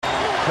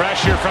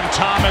Pressure from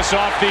Thomas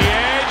off the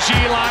edge.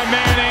 Eli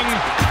Manning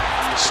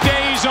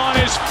stays on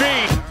his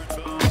feet.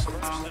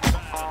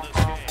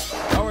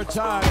 We're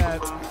tied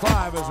at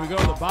 5 as we go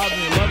to the bottom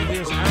of the 11th.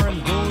 Here's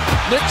Aaron Boone.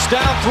 Knicks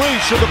down 3.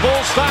 Should the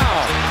Bulls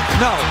foul?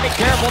 No. Be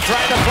careful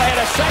trying to play it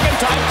a second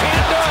time.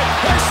 Can't do it.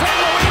 Here's St.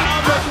 Louis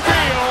On the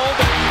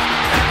field.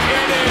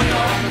 It is.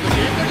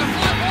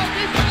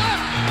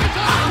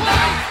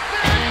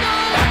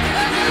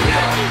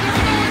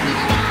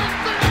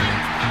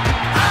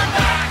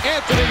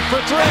 Anthony for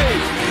 3.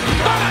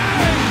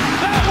 Bang!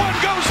 That one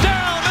goes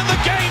down, and the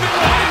game is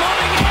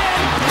moving in.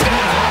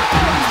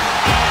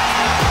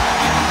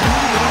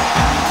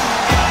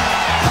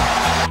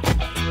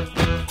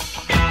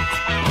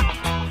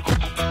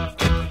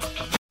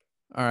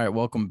 All right,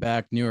 welcome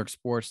back. New York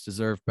sports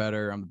deserve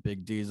better. I'm the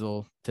Big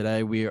Diesel.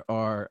 Today we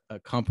are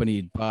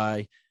accompanied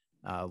by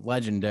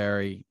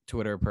legendary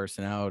Twitter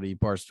personality,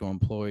 Barstool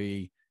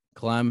employee,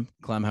 Clem.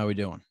 Clem, how we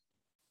doing?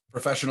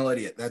 Professional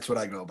idiot. That's what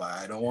I go by.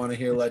 I don't want to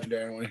hear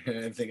legendary. I don't want to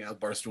hear anything else.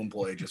 Barstool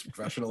employee, just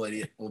professional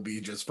idiot will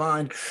be just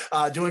fine.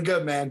 Doing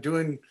good, man.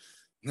 Doing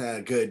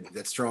good.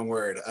 That's a strong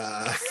word.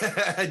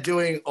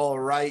 Doing all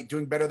right.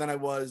 Doing better than I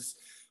was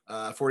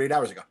 48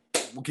 hours ago.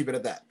 We'll keep it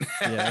at that.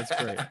 Yeah,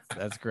 that's great.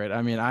 That's great.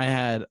 I mean, I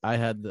had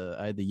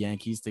the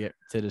Yankees to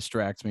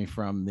distract me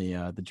from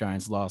the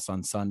Giants loss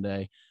on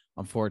Sunday.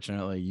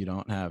 Unfortunately, you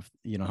don't have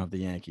the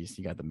Yankees.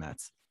 You got the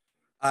Mets.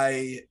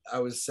 I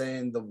was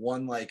saying the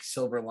one like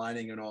silver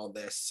lining in all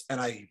this, and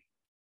I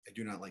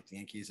do not like the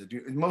Yankees. I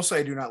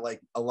do not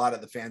like a lot of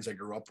the fans I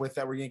grew up with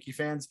that were Yankee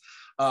fans.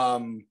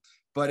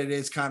 But it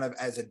is kind of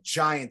as a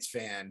Giants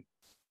fan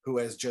who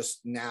has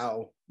just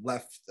now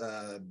left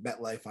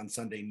MetLife on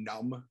Sunday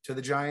numb to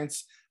the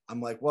Giants. I'm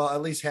like, well,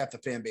 at least half the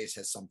fan base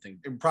has something,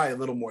 probably a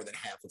little more than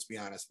half, let's be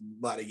honest. A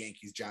lot of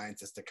Yankees,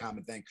 Giants, that's the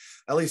common thing.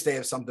 At least they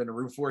have something to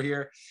root for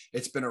here.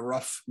 It's been a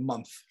rough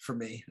month for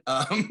me.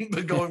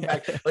 But going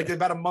back, like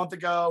about a month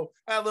ago,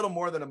 a little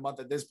more than a month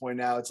at this point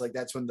now, it's like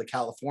that's when the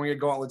California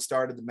gauntlet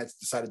started. The Mets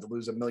decided to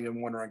lose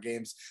 1,000,000 one-run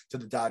games to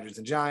the Dodgers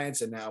and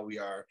Giants, and now we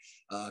are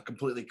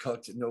completely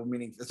cooked. No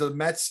meaning. So the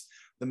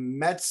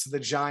Mets, the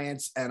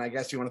Giants, and I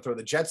guess you want to throw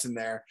the Jets in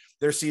there,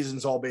 their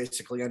seasons all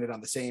basically ended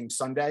on the same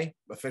Sunday,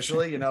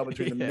 officially,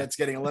 between the Mets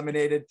getting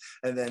eliminated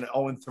and then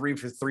 0-3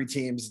 for 3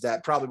 teams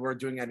that probably weren't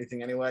doing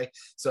anything anyway.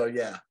 So,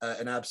 yeah,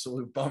 an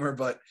absolute bummer.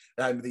 But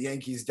the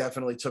Yankees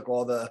definitely took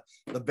all the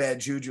bad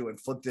juju and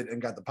flipped it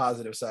and got the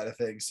positive side of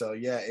things. So,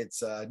 yeah,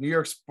 it's New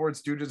York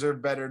sports do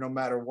deserve better no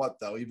matter what,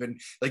 though. Even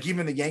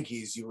the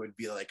Yankees, you would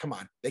be like, come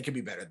on, they could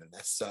be better than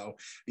this. So,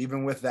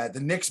 even with that, the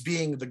Knicks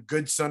being the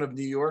good son of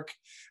New York,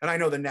 and I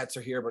know the Nets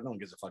are here, but no one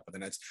gives a fuck about the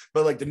Nets.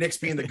 But like the Knicks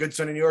being the good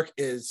son of New York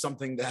is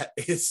something that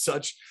is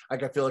such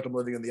like I feel like I'm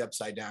living in the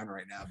upside down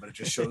right now, but it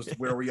just shows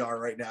where we are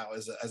right now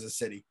as a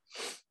city.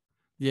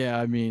 Yeah,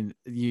 I mean,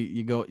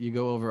 you go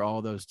over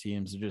all those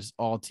teams, just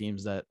all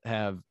teams that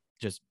have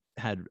just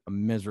had a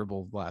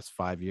miserable last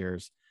 5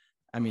 years.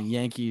 I mean,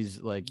 Yankees,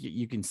 like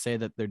you can say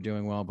that they're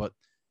doing well, but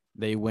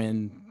they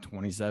win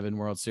 27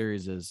 World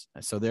Series,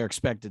 so they're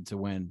expected to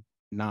win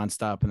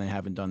nonstop, and they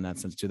haven't done that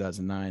since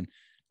 2009.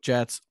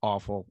 Jets,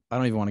 awful. I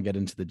don't even want to get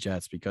into the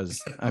Jets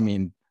because, I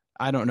mean,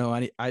 I don't know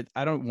I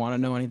don't want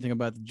to know anything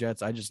about the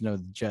Jets. I just know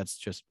the Jets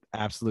just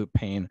absolute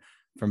pain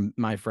from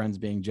my friends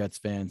being Jets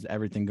fans,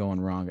 everything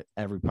going wrong at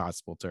every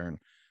possible turn.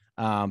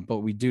 But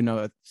we do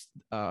know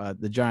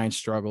the Giants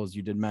struggles.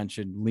 You did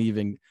mention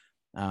leaving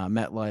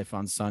MetLife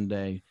on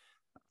Sunday,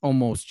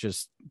 almost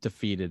just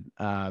defeated.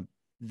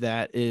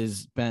 That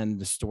has been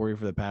the story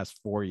for the past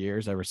 4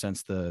 years, ever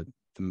since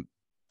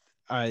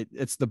I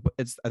think it's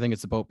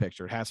the boat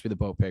picture. It has to be the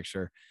boat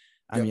picture.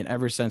 I mean,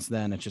 ever since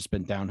then, it's just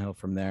been downhill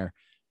from there.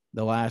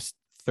 The last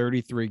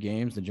 33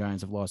 games, the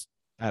Giants have lost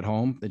at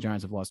home. The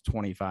Giants have lost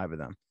 25 of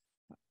them.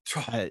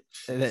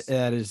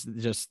 That is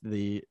just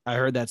I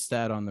heard that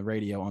stat on the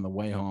radio on the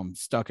way home,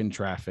 stuck in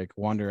traffic,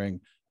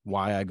 wondering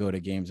why I go to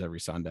games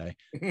every Sunday.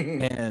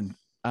 And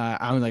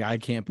I'm like, I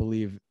can't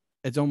believe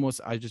it's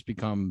almost, I just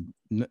become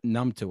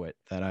numb to it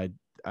that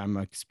I'm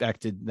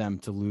expected them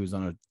to lose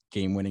on a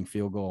game-winning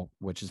field goal,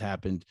 which has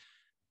happened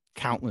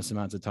countless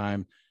amounts of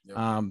time. Yep.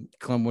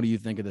 Clem, what do you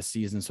think of the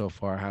season so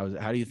far? How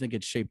do you think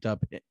it's shaped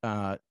up?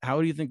 How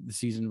do you think the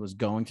season was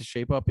going to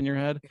shape up in your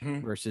head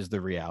versus the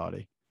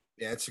reality?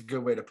 Yeah, it's a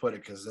good way to put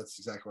it because that's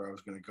exactly where I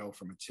was going to go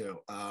from it too.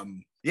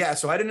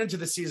 So heading into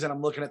the season,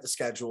 I'm looking at the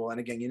schedule, and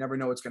again, you never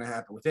know what's going to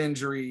happen with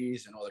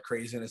injuries and all the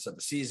craziness of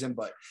the season,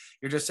 but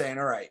you're just saying,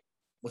 all right,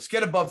 let's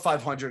get above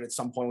 500 at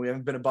some point. We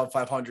haven't been above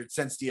 500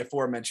 since the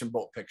aforementioned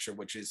boat picture,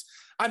 which is,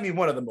 I mean,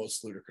 one of the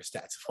most ludicrous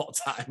stats of all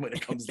time when it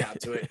comes down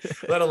to it,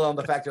 let alone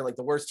the fact they're like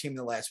the worst team in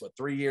the last,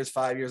 3 years,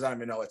 5 years? I don't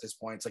even know at this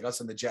point. It's like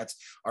us and the Jets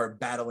are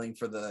battling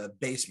for the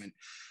basement.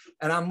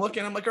 And I'm like,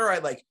 all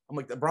right, I'm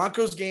like the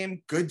Broncos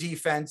game, good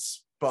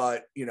defense,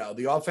 but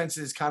the offense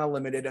is kind of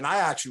limited. And I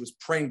actually was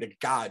praying to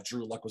God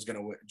Drew Lock was going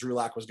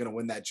to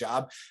win that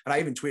job. And I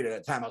even tweeted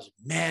at the time, I was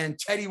like, man,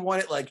 Teddy won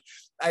it. Like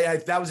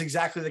that was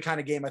exactly the kind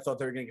of game I thought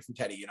they were going to get from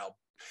Teddy,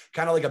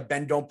 kind of like a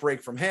bend don't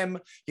break from him.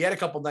 He had a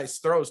couple nice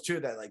throws too,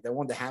 that like they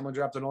won the Hamlin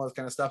draft and all that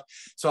kind of stuff.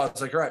 So I was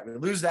like, all right, we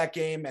lose that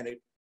game. And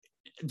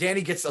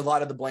Danny gets a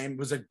lot of the blame. It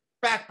was a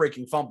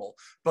back-breaking fumble,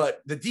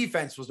 but the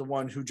defense was the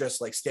one who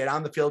just like stayed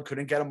on the field,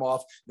 couldn't get him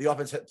off. The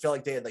offense felt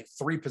like they had like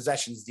 3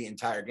 possessions the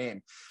entire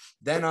game.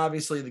 Then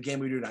obviously the game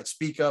we do not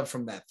speak of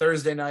from that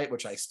Thursday night,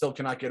 which I still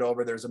cannot get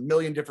over. There's a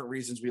million different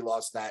reasons we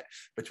lost that,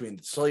 between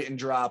the Slayton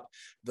drop,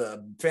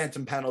 the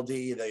phantom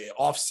penalty, the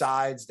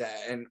offsides,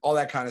 and all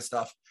that kind of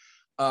stuff.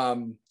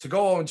 To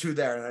go 0-2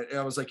 there. And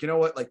I was like, you know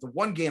what? Like the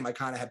one game I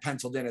kind of had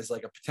penciled in as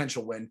like a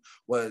potential win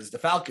was the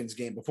Falcons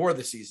game before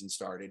the season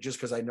started, just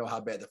because I know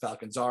how bad the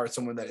Falcons are.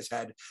 Someone that has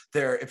had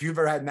if you've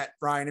ever had Matt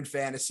Ryan in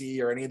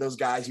fantasy or any of those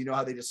guys, you know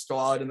how they just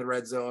stall it in the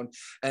red zone,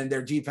 and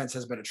their defense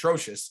has been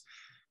atrocious.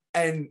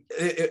 And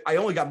I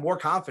only got more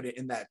confident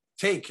in that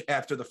take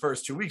after the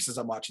first 2 weeks as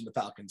I'm watching the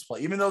Falcons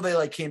play. Even though they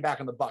like came back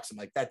on the Bucs, I'm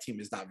like, that team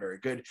is not very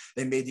good.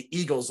 They made the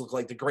Eagles look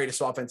like the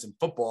greatest offense in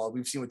football.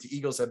 We've seen what the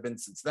Eagles have been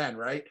since then,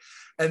 right?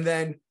 And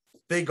then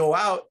they go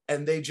out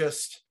and they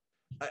just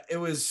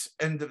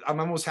and I'm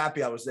almost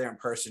happy I was there in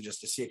person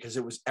just to see it, because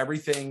it was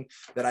everything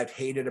that I've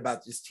hated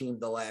about this team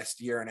the last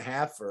year and a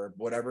half or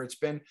whatever it's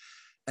been.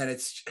 And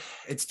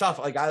it's tough.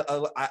 Like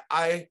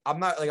I'm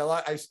not like a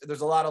lot.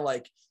 There's a lot of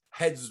like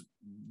heads.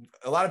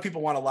 A lot of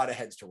people want a lot of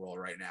heads to roll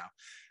right now.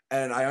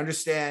 And I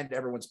understand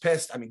everyone's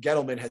pissed. I mean,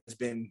 Gettleman has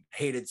been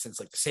hated since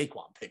like the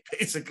Saquon pick,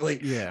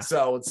 basically. Yeah.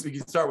 So we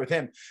can start with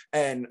him.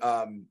 And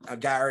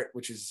Garrett,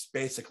 which is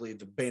basically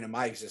the bane of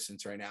my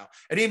existence right now.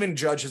 And even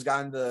Judge has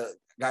got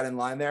in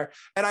line there.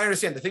 And I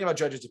understand the thing about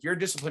Judge is if you're a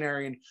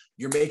disciplinarian,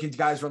 you're making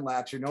guys run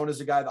laps. You're known as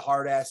the guy, the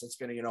hard ass that's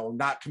going to,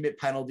 not commit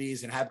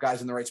penalties and have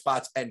guys in the right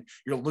spots. And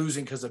you're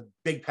losing because of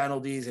big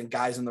penalties and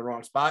guys in the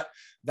wrong spot.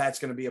 That's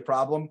going to be a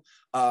problem.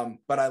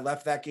 But I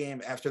left that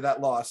game after that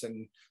loss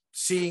and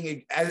seeing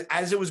it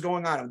as it was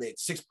going on. They had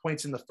 6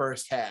 points in the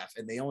first half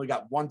and they only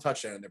got 1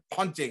 touchdown, and they're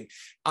punting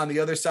on the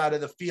other side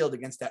of the field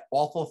against that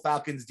awful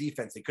Falcons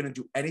defense. They couldn't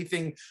do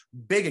anything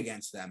big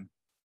against them.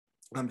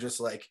 I'm just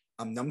like,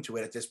 I'm numb to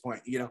it at this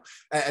point.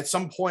 At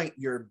some point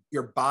your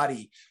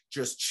body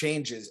just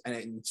changes and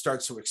it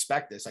starts to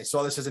expect this. I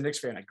saw this as a Knicks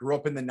fan. I grew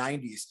up in the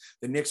 90s.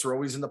 The Knicks were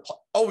always in the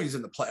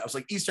playoffs.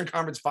 Like Eastern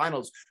Conference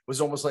Finals was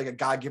almost like a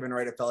God-given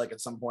right, it felt like,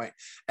 at some point.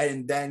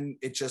 And then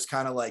it just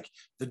kind of like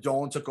the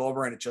Dolan took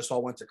over and it just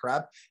all went to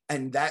crap.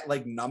 And that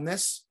like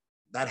numbness,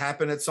 that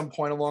happened at some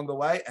point along the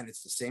way. And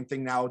it's the same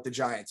thing now with the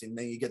Giants. And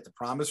then you get the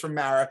promise from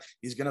Mara.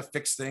 He's going to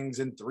fix things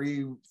in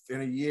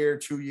a year,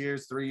 2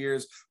 years, 3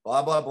 years,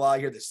 blah, blah, blah.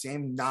 You hear the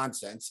same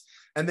nonsense.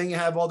 And then you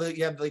have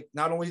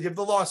not only do you have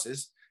the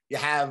losses, you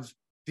have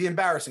the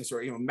embarrassing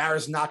story.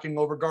 Mara's knocking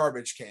over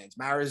garbage cans.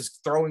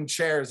 Mara's throwing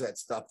chairs at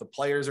stuff. The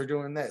players are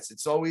doing this.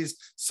 It's always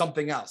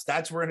something else.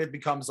 That's when it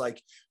becomes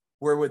like,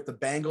 we're with the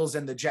Bengals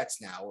and the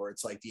Jets now, where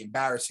it's like the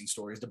embarrassing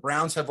stories. The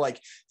Browns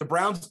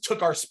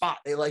took our spot.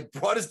 They like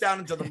brought us down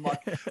into the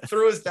muck,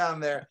 threw us down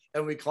there,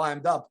 and we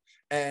climbed up.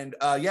 And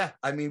I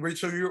mean, were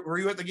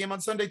you at the game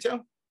on Sunday too?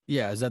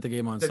 Yeah, I was at the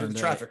game on Sunday. The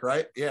traffic,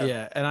 right? Yeah.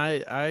 Yeah, and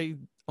I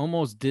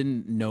almost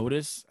didn't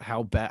notice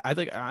how bad.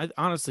 I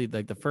honestly,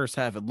 like the first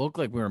half, it looked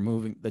like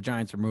the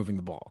Giants were moving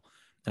the ball,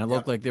 and it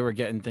looked like they were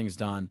getting things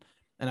done.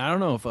 And I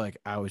don't know if like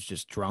I was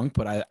just drunk,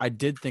 but I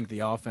did think the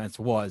offense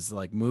was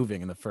like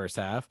moving in the first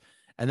half.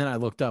 And then I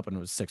looked up and it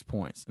was 6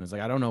 points. And it's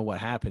like, I don't know what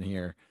happened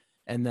here.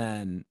 And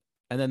then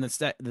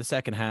the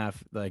second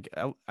half, like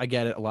I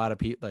get it. A lot of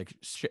people like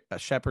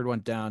Shepard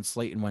went down,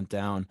 Slayton went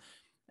down.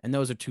 And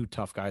those are 2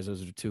 tough guys.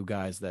 Those are 2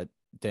 guys that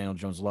Daniel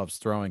Jones loves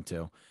throwing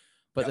to.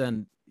 But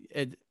then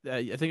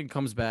I think it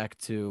comes back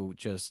to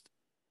just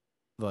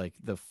like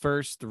the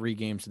first 3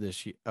 games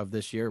of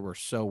this year were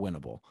so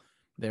winnable.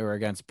 They were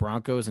against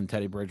Broncos and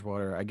Teddy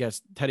Bridgewater. I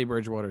guess Teddy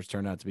Bridgewater's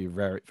turned out to be a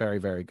very, very,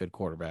 very good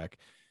quarterback.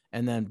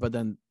 But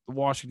then the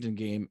Washington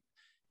game,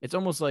 it's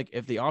almost like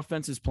if the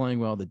offense is playing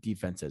well, the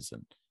defense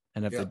isn't.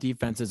 And if the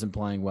defense isn't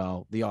playing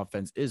well, the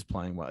offense is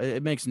playing well.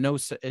 It makes no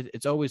sense.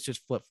 It's always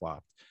just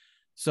flip-flopped.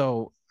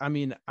 So, I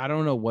mean, I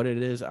don't know what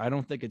it is. I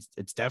don't think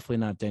it's definitely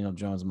not Daniel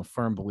Jones. I'm a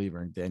firm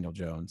believer in Daniel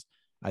Jones.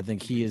 I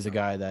think he is a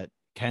guy that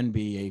can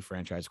be a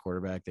franchise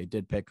quarterback. They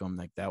did pick him.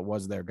 Like that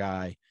was their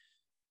guy.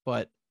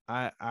 But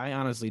I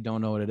honestly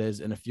don't know what it is.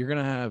 And if you're going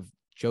to have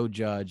Joe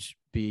Judge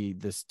be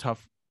this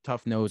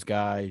tough-nosed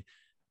guy,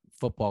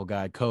 football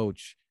guy,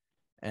 coach,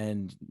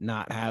 and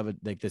not have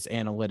like this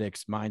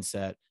analytics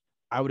mindset,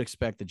 I would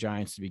expect the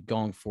Giants to be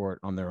going for it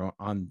on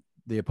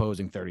the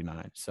opposing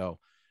 39. So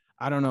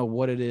I don't know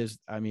what it is.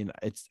 I mean,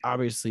 it's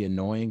obviously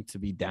annoying to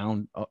be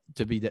down,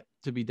 to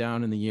be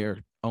down in the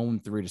year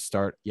 0-3 to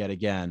start yet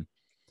again.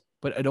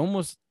 But it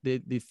almost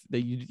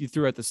you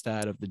threw out the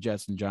stat of the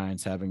Jets and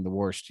Giants having the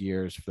worst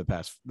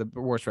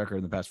worst record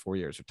in the past 4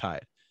 years are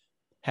tied.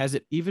 Has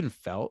it even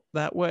felt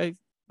that way?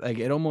 Like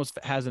it almost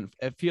hasn't.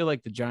 I feel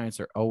like the Giants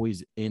are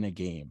always in a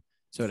game.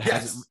 So it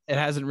Yes.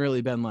 hasn't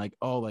really been like,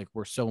 oh, like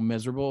we're so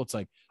miserable. It's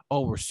like,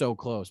 oh, we're so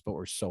close, but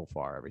we're so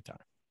far every time.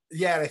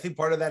 Yeah, and I think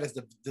part of that is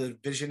the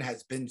division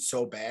has been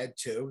so bad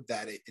too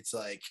that it's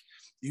like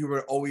you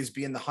would always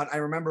be in the hunt. I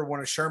remember one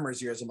of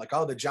Shermer's years. I'm like,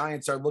 oh, the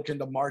Giants are looking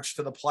to march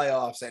to the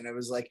playoffs, and it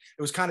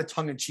was kind of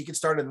tongue in cheek. It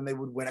started, and they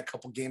would win a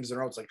couple games in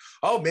a row. It's like,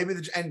 oh, maybe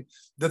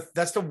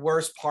that's the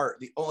worst part.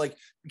 You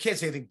can't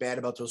say anything bad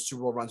about those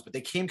Super Bowl runs, but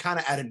they came kind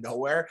of out of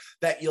nowhere.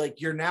 That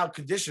you're now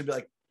conditioned to be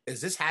like, is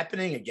this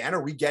happening again?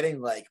 Are we getting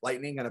like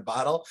lightning in a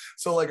bottle?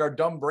 So like our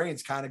dumb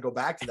brains kind of go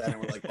back to that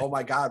and we're like, oh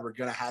my God, we're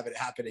going to have it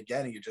happen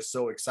again. And you're just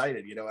so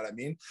excited. You know what I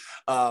mean?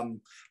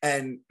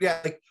 And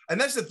yeah,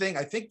 and that's the thing.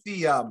 I think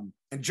and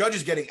Judge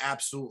is getting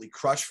absolutely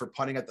crushed for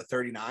punting at the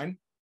 39.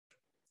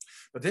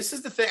 But this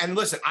is the thing. And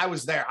listen, I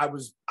was there. I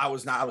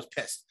was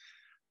pissed.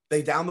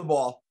 They downed the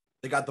ball.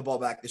 They got the ball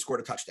back. They scored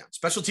a touchdown.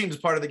 Special teams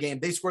is part of the game.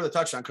 They scored the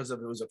touchdown because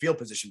it was a field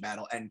position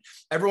battle. And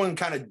everyone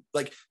kind of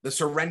like the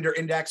surrender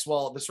index.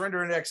 Well, the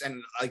surrender index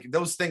and like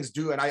those things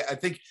do. And I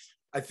think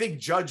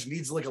Judge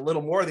needs like a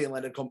little more of the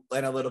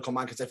analytical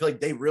mind because I feel like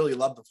they really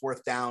love the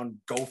fourth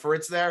down go for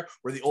it's there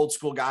where the old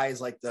school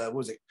guys like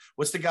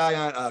what's the guy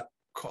on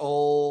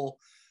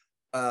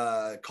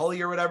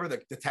Cully or whatever,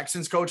 the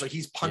Texans coach, like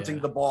he's punting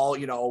the ball,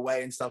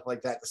 away and stuff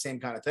like that, the same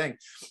kind of thing.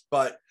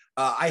 But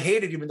I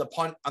hated even the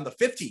punt on the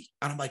 50.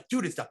 And I'm like,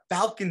 dude, it's the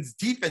Falcons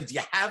defense.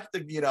 You have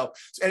to,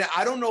 and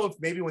I don't know if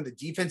maybe when the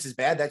defense is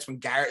bad, that's when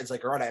Garrett is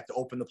like, all right, I have to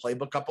open the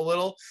playbook up a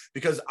little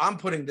because I'm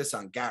putting this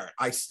on Garrett.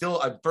 I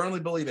firmly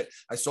believe it.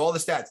 I saw the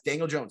stats.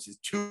 Daniel Jones, his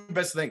two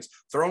best things,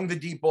 throwing the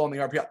deep ball in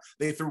the RPO.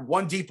 They threw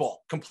one deep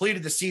ball,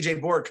 completed the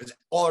CJ board because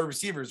all our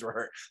receivers were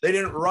hurt. They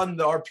didn't run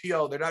the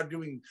RPO. They're not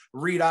doing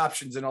read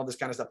options and all this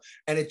kind of stuff.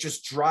 And it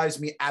just drives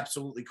me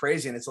absolutely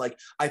crazy. And it's like,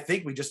 I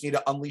think we just need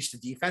to unleash the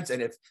defense.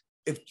 And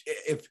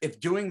if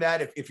doing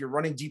that, if you're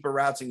running deeper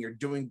routes and you're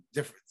doing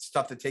different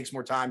stuff that takes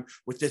more time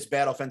with this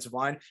bad offensive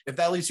line, if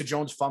that leads to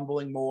Jones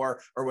fumbling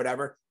more or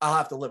whatever, I'll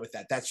have to live with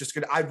that. That's just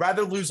good. I'd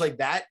rather lose like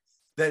that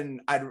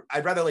than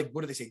I'd rather like,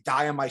 what do they say?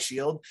 Die on my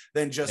shield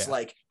than just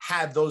like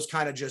have those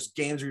kind of just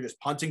games where you're just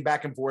punting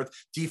back and forth.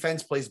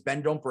 Defense plays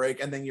bend, don't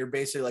break. And then you're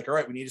basically like, all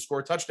right, we need to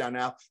score a touchdown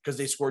now because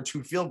they scored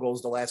 2 field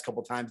goals the last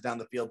couple of times down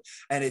the field.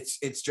 And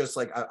it's just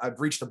like, I've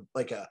reached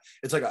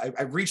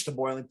I reached a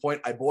boiling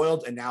point. I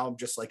boiled and now I'm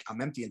just like,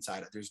 I'm empty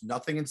inside. There's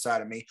nothing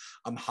inside of me.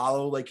 I'm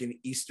hollow like an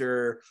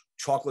Easter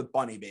chocolate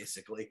bunny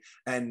basically.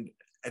 And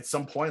at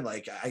some point,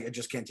 like I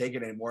just can't take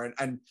it anymore.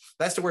 And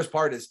that's the worst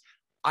part is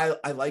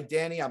I like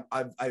Danny.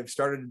 I've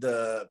started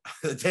the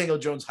Daniel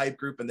Jones hype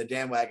group and the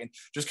Dan Wagon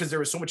just because there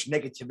was so much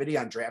negativity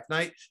on draft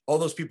night. All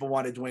those people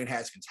wanted Dwayne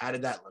Haskins. How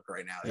did that look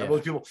right now? Yeah.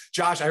 Those people,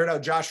 I heard how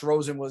Josh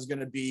Rosen was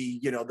going to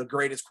be, the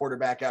greatest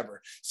quarterback ever.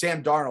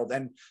 Sam Darnold.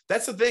 And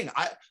that's the thing.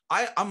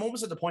 I'm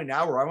almost at the point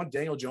now where I want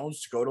Daniel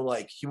Jones to go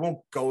to he won't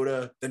go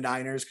to the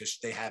Niners because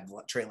they have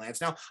Trey Lance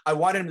now. I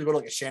wanted him to go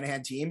to a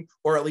Shanahan team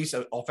or at least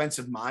an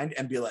offensive mind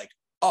and be like,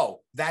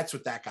 oh, that's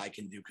what that guy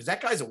can do. Because that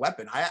guy's a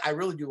weapon. I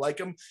really do like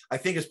him. I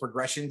think his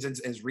progressions and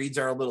his reads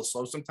are a little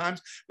slow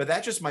sometimes, but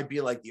that just might be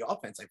like the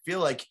offense. I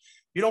feel like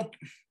you don't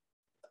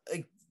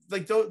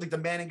like the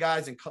Manning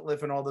guys and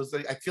Cutcliffe and all those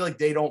things. I feel like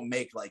they don't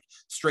make like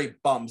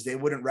straight bums. They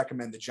wouldn't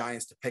recommend the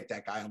Giants to pick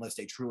that guy unless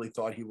they truly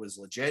thought he was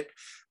legit.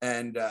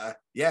 And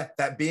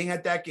that being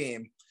at that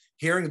game,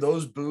 hearing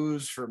those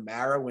boos for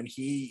Mara when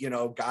he,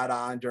 got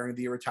on during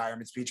the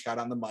retirement speech, got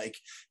on the mic,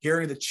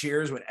 hearing the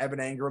cheers when Evan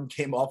Engram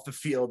came off the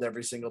field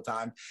every single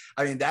time.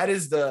 I mean, that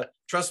is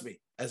trust me,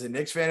 as a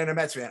Knicks fan and a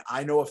Mets fan,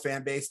 I know a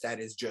fan base that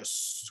is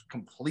just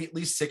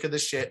completely sick of the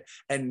shit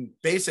and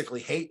basically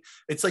hate.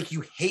 It's like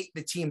you hate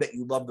the team that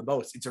you love the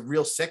most. It's a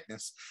real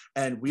sickness.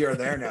 And we are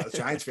there now as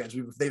Giants fans.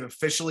 They've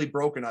officially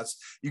broken us.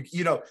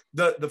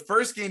 The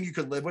first game you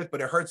could live with, but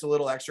it hurts a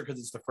little extra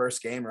because it's the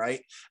first game,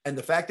 right? And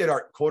the fact that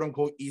our quote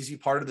unquote easy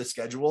part of the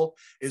schedule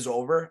is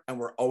over and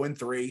we're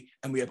 0-3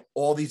 and we have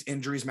all these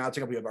injuries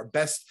mounting up. We have our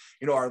best,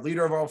 our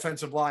leader of our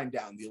offensive line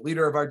down. The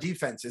leader of our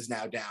defense is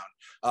now down.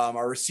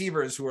 Our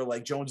receivers who are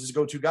like Jones's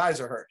go-to guys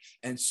are hurt.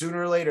 And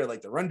sooner or later,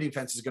 like the run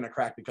defense is going to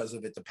crack because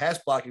of it. The pass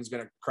blocking is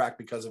going to crack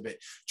because of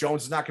it.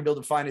 Jones is not going to be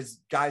able to find his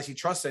guys he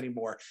trusts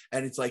anymore.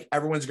 And it's like,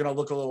 everyone's going to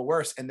look a little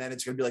worse. And then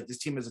it's going to be like, this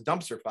team is a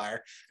dumpster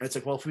fire. And it's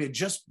like, well, if we had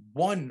just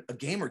won a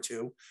game or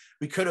two,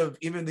 we could have,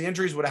 even the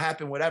injuries would have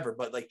happened, whatever.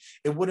 But like,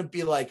 it wouldn't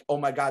be like, oh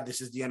my God,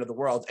 this is the end of the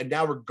world. And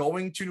now we're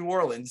going to New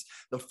Orleans,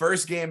 the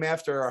first game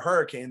after a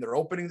hurricane. They're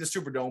opening the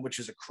Superdome, which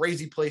is a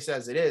crazy place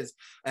as it is.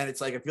 And it's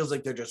like, it feels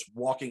like they're just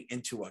walking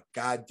into a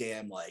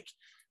goddamn like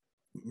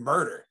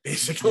murder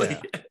basically.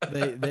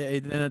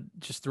 They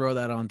just throw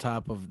that on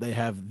top of they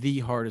have the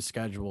hardest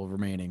schedule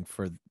remaining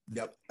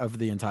of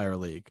the entire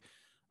league.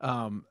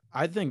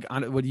 I think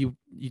on what you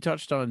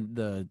touched on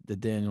the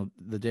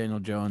Daniel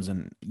Jones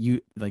and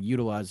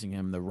utilizing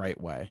him the right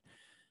way.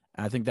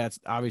 And I think that's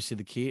obviously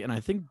the key. And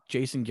I think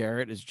Jason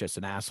Garrett is just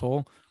an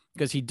asshole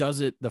because he does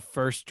it the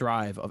first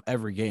drive of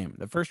every game.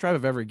 The first drive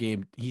of every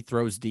game, he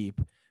throws deep.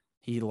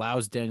 He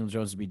allows Daniel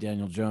Jones to be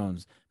Daniel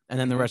Jones. And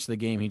then the rest of the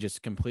game, he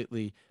just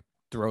completely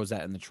throws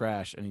that in the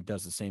trash and he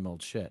does the same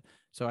old shit.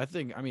 So I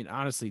think, I mean,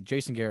 honestly,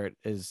 Jason Garrett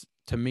is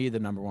to me the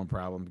number one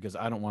problem because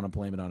I don't want to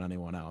blame it on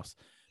anyone else.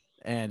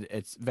 And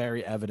it's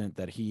very evident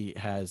that he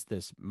has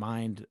this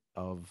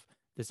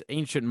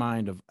ancient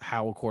mind of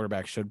how a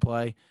quarterback should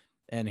play.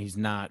 And he's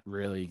not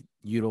really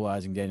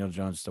utilizing Daniel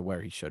Jones to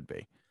where he should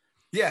be.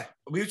 Yeah,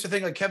 we used to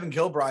think like Kevin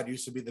Kilbride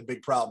used to be the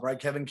big problem, right?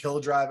 Kevin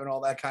Killdrive and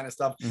all that kind of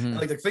stuff. Mm-hmm.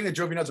 Like the thing that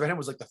drove me nuts about him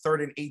was like the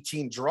 3rd and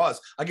 18 draws.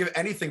 I give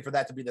anything for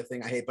that to be the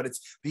thing I hate, but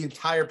it's the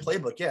entire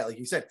playbook. Yeah, like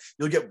you said,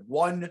 you'll get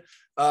one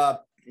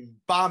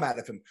bomb out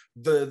of him.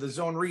 The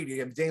zone read, you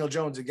have Daniel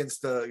Jones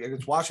against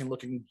Washington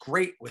looking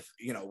great with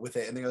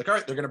it, and they're like, all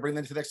right, they're going to bring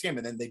them to the next game,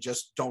 and then they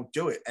just don't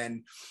do it.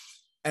 And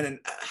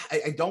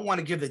I don't want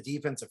to give the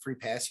defense a free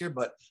pass here,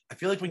 but I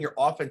feel like when your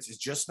offense is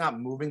just not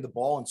moving the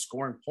ball and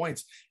scoring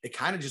points, it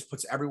kind of just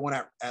puts everyone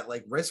at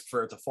like risk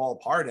for it to fall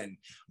apart. And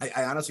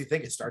I honestly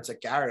think it starts at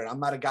Garrett. And I'm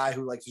not a guy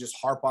who likes to just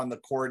harp on the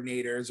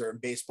coordinators or in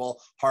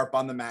baseball, harp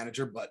on the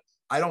manager, but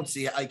I don't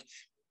see it. Like,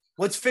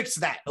 let's fix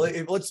that.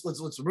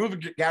 Let's remove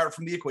Garrett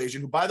from the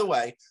equation, who, by the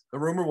way, the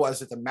rumor was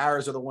that the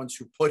Maras are the ones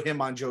who put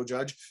him on Joe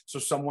Judge so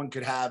someone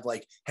could have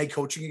like head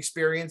coaching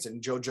experience,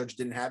 and Joe Judge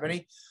didn't have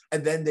any.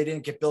 And then they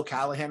didn't get Bill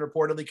Callahan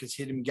reportedly because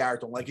he and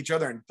Garrett don't like each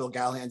other, and Bill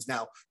Callahan's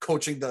now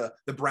coaching the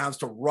Browns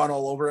to run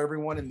all over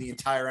everyone in the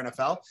entire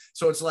NFL.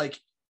 So it's like,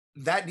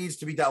 that needs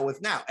to be dealt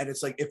with now. And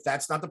it's like, if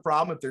that's not the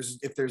problem,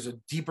 if there's a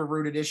deeper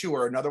rooted issue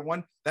or another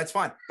one, that's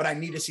fine. But I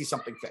need to see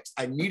something fixed.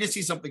 I need to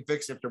see something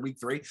fixed after week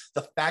 3.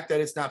 The fact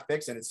that it's not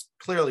fixed, and it's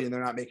clearly, and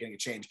they're not making a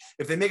change.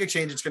 If they make a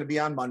change, it's going to be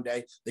on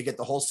Monday. They get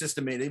the whole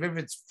system in, even if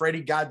it's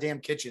Freddie goddamn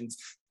Kitchens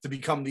to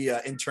become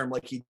the interim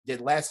like he did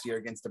last year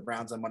against the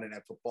Browns on Monday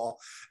Night Football.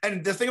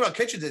 And the thing about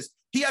Kitchens is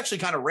he actually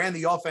kind of ran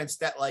the offense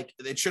that like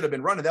it should have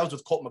been running. That was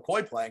with Colt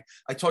McCoy playing.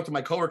 I talked to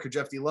my coworker,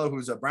 Jeff D'Lo,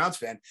 who's a Browns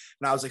fan.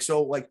 And I was like,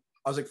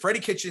 Freddie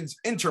Kitchens,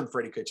 interim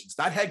Freddie Kitchens,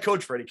 not head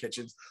coach Freddie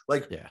Kitchens.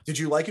 Like, yeah. Did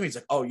you like him? He's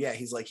like, oh yeah.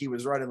 He's like, he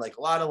was running like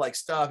a lot of like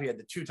stuff. He had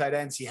the 2 tight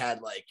ends. He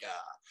had like,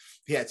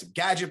 he had some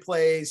gadget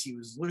plays. He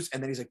was loose.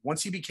 And then he's like,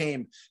 once he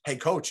became head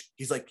coach,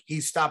 he's like,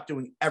 he stopped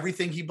doing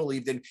everything he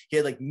believed in. He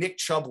had like Nick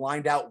Chubb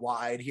lined out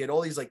wide. He had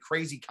all these like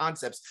crazy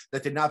concepts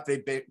that did not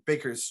fit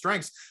Baker's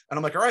strengths. And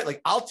I'm like, all right,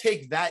 like I'll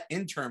take that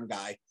interim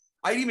guy.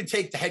 I'd even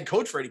take the head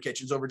coach Freddie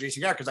Kitchens over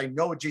Jason Garrett because I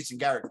know what Jason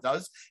Garrett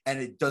does, and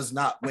it does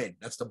not win.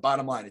 That's the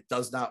bottom line. It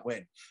does not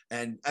win.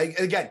 And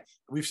again,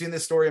 we've seen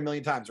this story a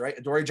million times, right?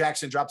 Adoree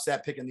Jackson drops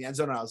that pick in the end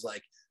zone, and I was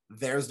like,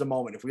 there's the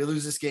moment. If we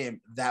lose this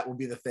game, that will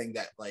be the thing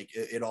that like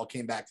it all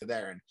came back to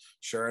there. And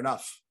sure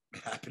enough,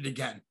 it happened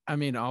again. I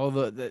mean, all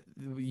the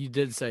you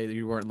did say that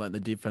you weren't letting the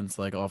defense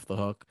like off the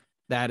hook.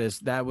 That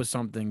was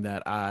something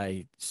that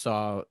I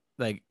saw.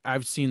 Like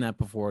I've seen that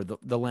before.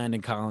 The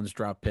Landon Collins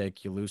drop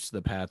pick, you lose to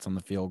the Pats on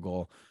the field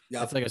goal.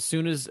 Yep. It's like as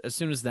soon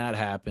as that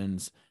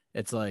happens,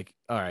 it's like,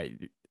 all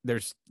right,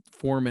 there's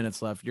 4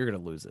 minutes left. You're gonna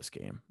lose this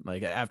game.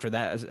 Like after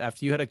that,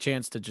 after you had a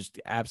chance to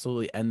just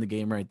absolutely end the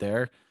game right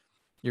there,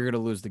 you're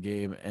gonna lose the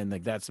game, and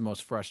like that's the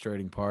most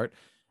frustrating part.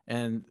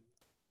 And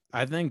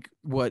I think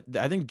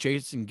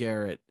Jason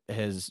Garrett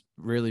has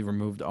really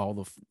removed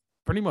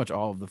pretty much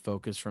all of the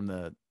focus from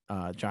the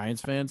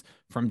Giants fans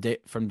from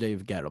Dave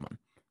Gettleman.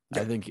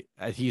 I think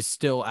he's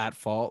still at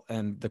fault,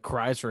 and the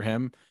cries for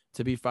him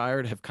to be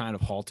fired have kind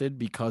of halted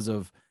because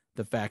of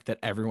the fact that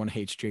everyone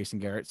hates Jason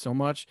Garrett so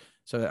much.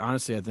 So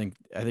honestly, I think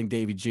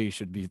Davey G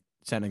should be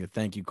sending a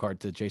thank you card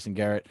to Jason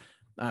Garrett.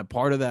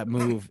 Part of that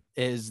move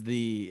is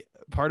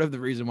part of the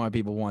reason why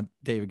people want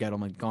David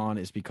Gettleman gone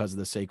is because of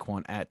the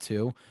Saquon at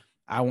 2.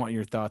 I want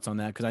your thoughts on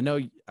that because I know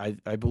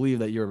I believe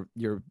that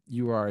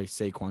you are a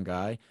Saquon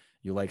guy.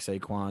 You like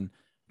Saquon,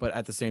 but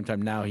at the same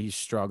time now he's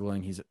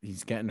struggling.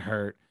 He's getting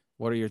hurt.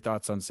 What are your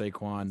thoughts on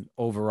Saquon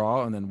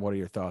overall? And then what are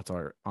your thoughts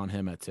on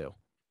him at 2?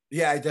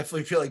 Yeah, I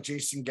definitely feel like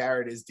Jason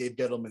Garrett is Dave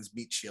Gettleman's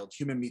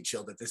human meat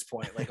shield at this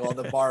point. Like all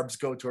the barbs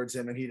go towards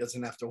him and he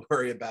doesn't have to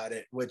worry about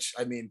it, which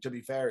I mean, to be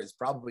fair, is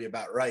probably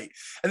about right.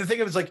 And the thing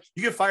is like,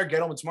 you can fire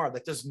Gettleman tomorrow.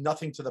 That does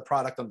nothing to the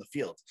product on the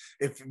field.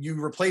 If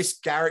you replace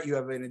Garrett,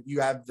 you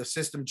have the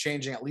system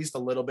changing at least a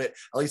little bit,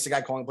 at least the guy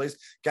calling plays.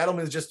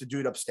 Gettleman is just a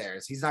dude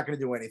upstairs. He's not going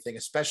to do anything,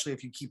 especially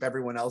if you keep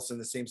everyone else in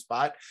the same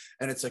spot.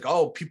 And it's like,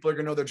 oh, people are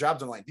going to know their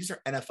jobs. I'm like, these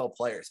are NFL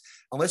players.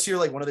 Unless you're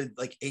like one of the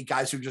like 8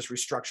 guys who just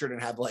restructured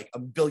and have like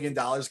 $1 billion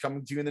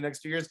coming to you in the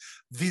next 2 years,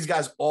 these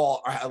guys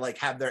all are like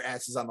have their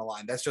asses on the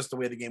line. That's just the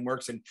way the game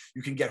works, and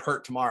you can get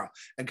hurt tomorrow.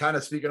 And kind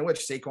of speaking of which,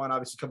 Saquon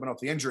obviously coming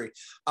off the injury.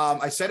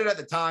 I said it at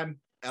the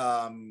time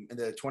in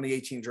the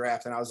 2018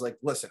 draft, and I was like,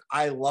 listen,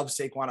 I love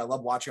Saquon. I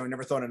love watching him. I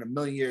never thought in a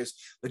million years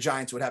the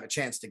Giants would have a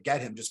chance to get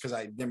him just because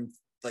I didn't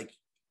like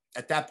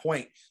at that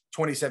point,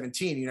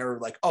 2017, you know,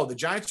 like, oh, the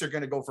Giants are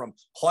going to go from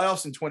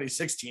playoffs in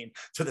 2016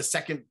 to the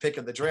second pick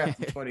of the draft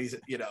in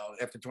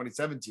after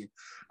 2017.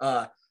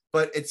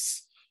 But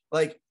it's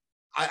like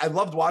I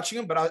loved watching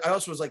him, but I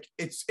also was like,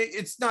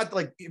 it's not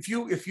like if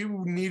you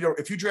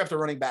draft a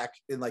running back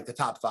in like the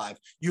top 5,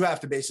 you have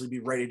to basically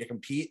be ready to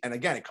compete. And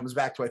again, it comes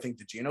back to, I think,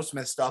 the Geno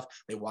Smith stuff.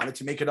 They wanted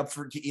to make it up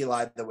to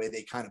Eli the way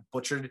they kind of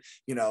butchered,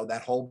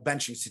 that whole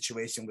benching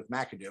situation with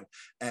McAdoo.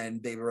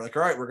 And they were like,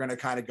 all right, we're going to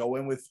kind of go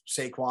in with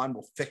Saquon.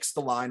 We'll fix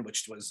the line,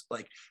 which was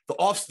like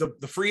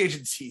the free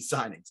agency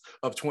signings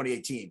of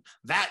 2018.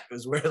 That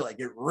was where like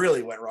it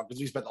really went wrong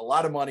because we spent a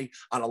lot of money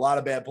on a lot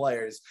of bad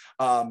players.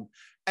 And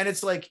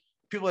it's like,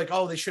 people are like,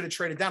 oh, they should have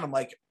traded down. I'm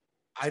like,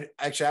 I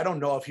don't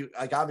know if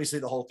obviously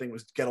the whole thing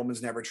was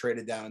Gettleman's never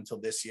traded down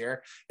until this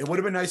year. It would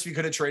have been nice if you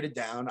could have traded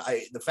down.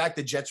 The fact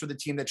that Jets were the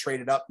team that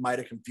traded up might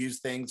have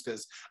confused things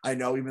because I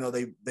know even though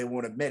they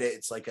won't admit it,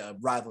 it's like a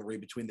rivalry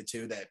between the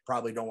two that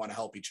probably don't want to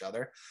help each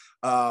other.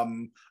 I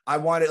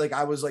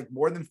was like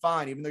more than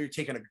fine, even though you're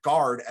taking a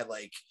guard at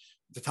like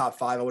the top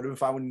 5. I would have been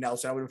fine with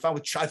Nelson. I would have been fine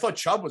with I thought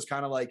Chubb was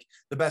kind of like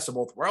the best of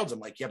both worlds. I'm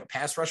like, you have a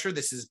pass rusher.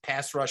 This is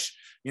pass rush.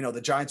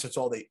 The Giants, that's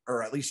all they,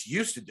 or at least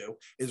used to do,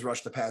 is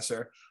rush the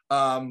passer.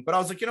 But I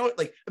was like, what?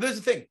 Like, there's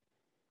the thing.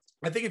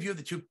 I think if you have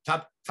the two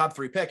top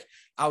 3 pick,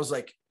 I was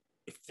like,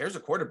 if there's a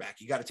quarterback,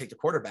 you got to take the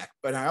quarterback.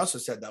 But I also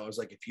said that I was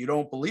like, if you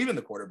don't believe in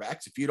the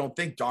quarterbacks, if you don't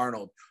think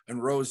Darnold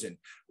and Rosen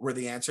were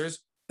the answers,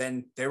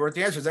 then they weren't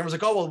the answers.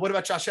 Everyone's like, oh, well, what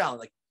about Josh Allen?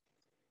 Like,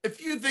 if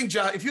you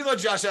thought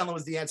Josh Allen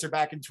was the answer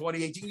back in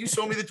 2018, you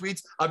show me the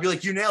tweets. I'll be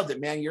like, you nailed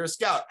it, man. You're a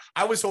scout.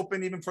 I was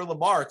hoping even for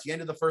Lamar at the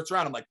end of the first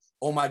round. I'm like,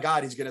 oh my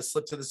God, he's going to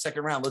slip to the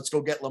second round. Let's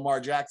go get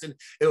Lamar Jackson.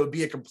 It would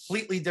be a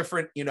completely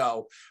different,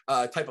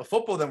 type of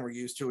football than we're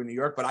used to in New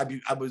York, but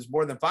I was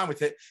more than fine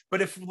with it.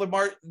 But if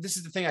Lamar, this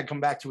is the thing I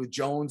come back to with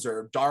Jones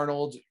or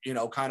Darnold,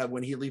 kind of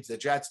when he leaves the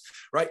Jets,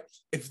 right?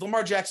 If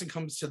Lamar Jackson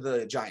comes to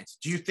the Giants,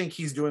 do you think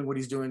he's doing what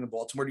he's doing in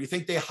Baltimore? Do you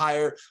think they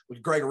hire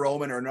with Greg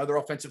Roman or another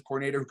offensive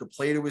coordinator who could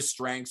play to his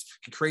strengths,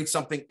 can create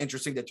something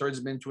interesting that turns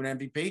him into an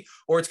MVP?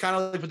 Or it's kind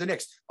of like with the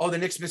Knicks. Oh, the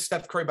Knicks missed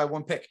Steph Curry by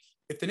 1 pick.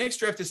 If the Knicks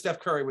drafted Steph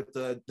Curry with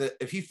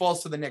if he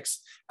falls to the Knicks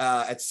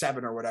at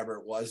 7 or whatever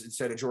it was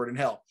instead of Jordan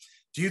Hill,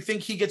 do you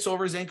think he gets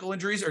over his ankle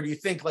injuries, or do you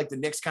think like the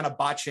Knicks kind of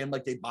botch him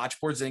like they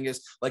botched Porzingis,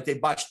 like they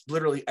botched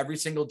literally every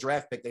single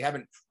draft pick? They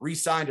haven't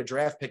re-signed a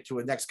draft pick to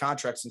a next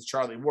contract since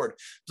Charlie Ward.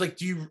 It's like,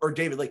 do you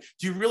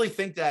really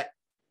think that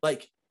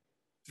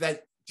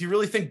do you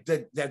really think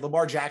that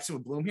Lamar Jackson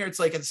would bloom here? It's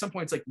like at some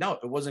point, it's like, no,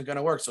 it wasn't going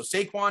to work. So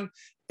Saquon,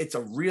 it's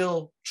a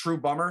real true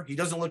bummer. He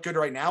doesn't look good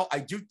right now. I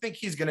do think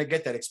he's going to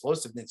get that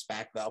explosiveness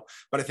back though.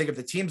 But I think if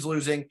the team's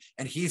losing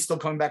and he's still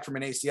coming back from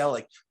an ACL,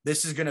 like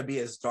this is going to be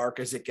as dark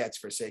as it gets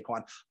for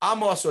Saquon.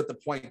 I'm also at the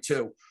point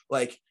too,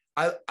 like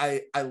I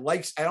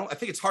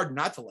think it's hard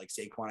not to like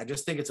Saquon. I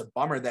just think it's a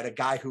bummer that a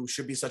guy who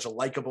should be such a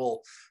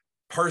likable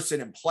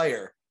person and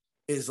player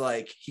is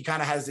like, he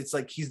kind of has, it's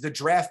like he's the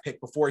draft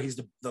pick before he's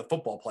the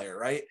football player,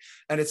 right?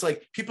 And it's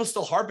like people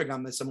still harping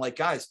on this. I'm like,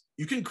 guys,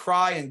 you can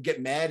cry and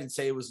get mad and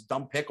say it was a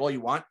dumb pick all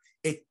you want.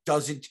 It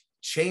doesn't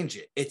change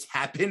it. It's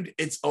happened.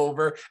 It's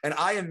over. And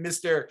I am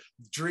Mr.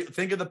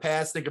 Think of the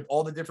past. Think of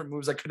all the different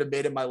moves I could have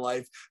made in my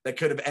life that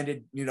could have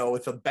ended,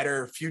 with a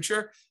better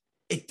future.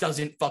 It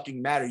doesn't fucking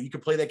matter. You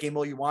can play that game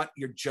all you want.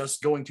 You're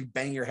just going to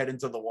bang your head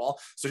into the wall.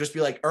 So just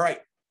be like, all right,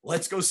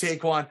 let's go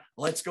Saquon.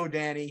 Let's go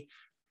Danny.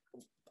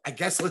 I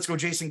guess let's go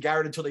Jason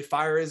Garrett until they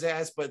fire his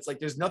ass. But it's like,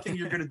 there's nothing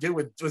you're going to do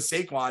with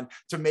Saquon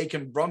to make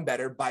him run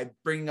better by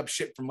bringing up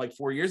shit from like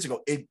 4 years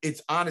ago. It's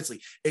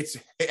honestly, it's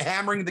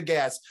hammering the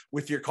gas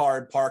with your car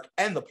and park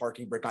and the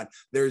parking brake on.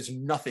 There's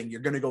nothing. You're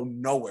going to go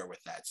nowhere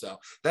with that. So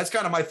that's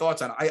kind of my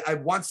thoughts on it. I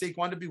want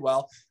Saquon to be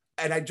well.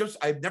 And I've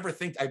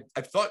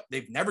thought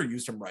they've never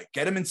used him right.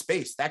 Get him in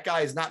space. That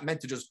guy is not meant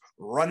to just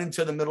run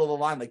into the middle of the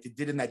line like they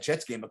did in that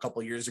Jets game a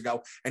couple of years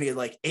ago. And he had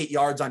like 8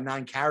 yards on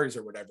 9 carries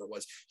or whatever it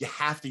was. You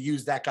have to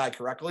use that guy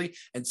correctly.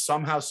 And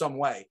somehow, some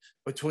way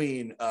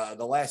between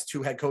the last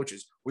 2 head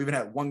coaches, we even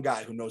had one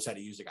guy who knows how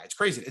to use the guy. It's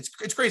crazy.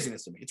 It's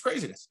craziness to me. It's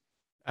craziness.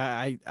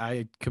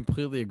 I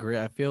completely agree.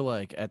 I feel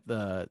like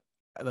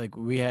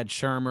we had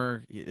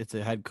Shermer. It's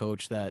a head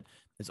coach that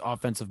is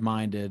offensive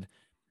minded,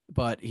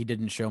 but he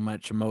didn't show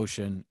much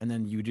emotion. And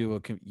then you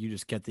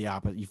just get the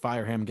opposite. You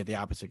fire him, get the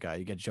opposite guy.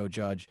 You get Joe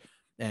Judge,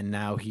 and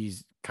now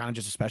he's kind of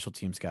just a special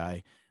teams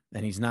guy,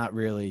 and he's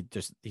special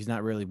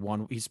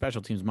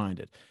teams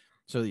minded.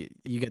 So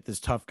you get this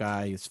tough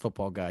guy, this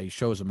football guy. He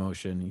shows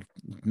emotion.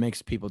 He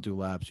makes people do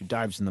laps. He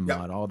dives in the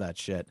mud, all that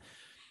shit.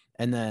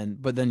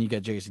 But then you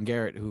get Jason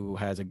Garrett, who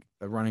has a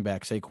running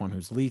back, Saquon,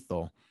 who's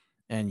lethal,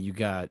 and you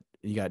got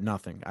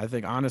nothing. I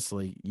think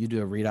honestly, you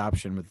do a read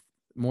option with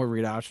more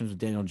read options with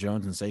Daniel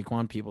Jones and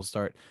Saquon. People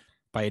start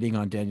biting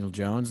on Daniel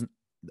Jones,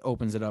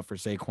 opens it up for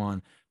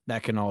Saquon.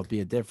 That can all be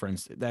a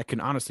difference. That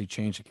can honestly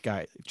change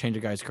a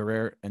guy's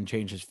career and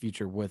change his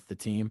future with the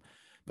team.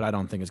 But I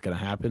don't think it's going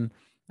to happen.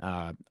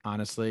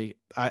 Honestly,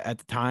 at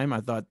the time,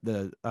 I thought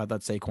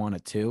Saquon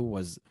at 2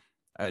 was.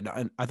 I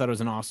thought it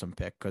was an awesome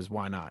pick because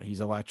why not? He's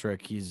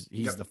electric. He's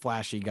the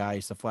flashy guy.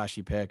 He's the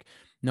flashy pick.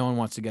 No one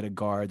wants to get a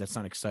guard. That's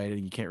not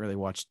exciting. You can't really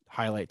watch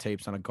highlight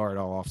tapes on a guard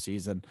all off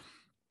season.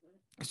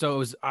 So it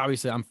was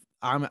obviously I'm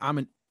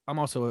I'm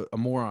also a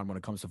moron when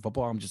it comes to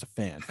football. I'm just a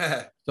fan.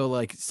 So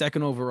like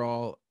second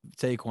overall,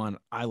 Saquon,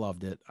 I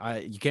loved it.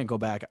 You can't go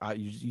back.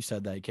 You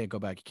said that you can't go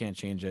back. You can't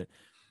change it.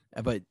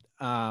 But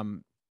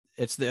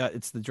it's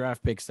the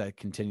draft picks that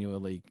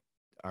continually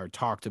are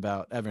talked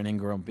about. Evan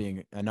Ingram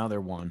being another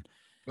one.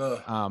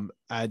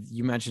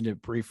 You mentioned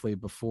it briefly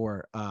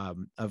before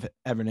of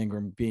Evan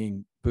Ingram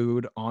being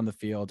booed on the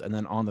field and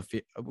then on the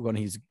field when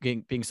he's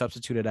being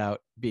substituted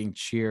out, being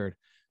cheered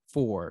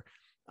for.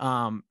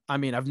 I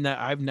mean,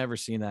 I've never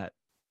seen that.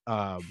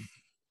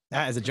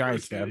 As a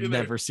Giants fan, I've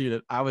never seen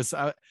it.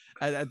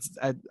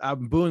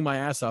 I'm booing my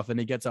ass off, and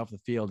he gets off the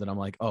field, and I'm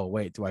like, oh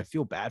wait, do I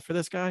feel bad for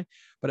this guy?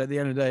 But at the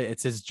end of the day,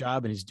 it's his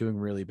job, and he's doing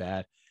really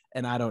bad.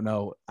 And I don't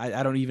know.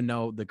 I don't even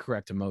know the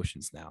correct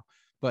emotions now.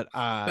 But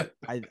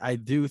I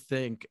do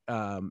think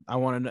I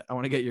want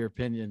to get your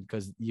opinion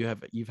because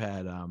you've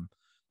had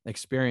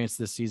experience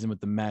this season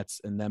with the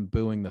Mets and them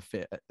booing the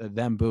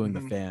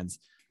fans.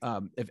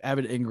 If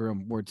Evan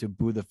Ingram were to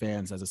boo the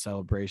fans as a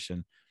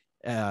celebration,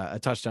 a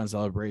touchdown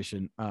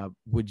celebration,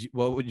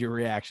 what would your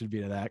reaction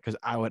be to that? Because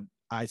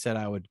I said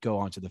I would go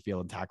onto the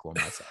field and tackle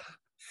him myself.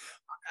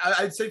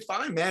 I'd say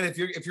fine, man. If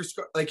you're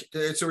like,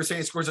 so we're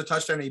saying he scores a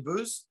touchdown and he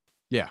boos.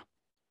 Yeah.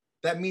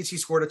 That means he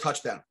scored a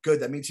touchdown.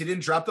 Good. That means he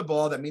didn't drop the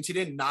ball. That means he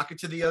didn't knock it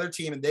to the other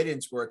team and they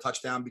didn't score a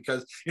touchdown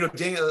because,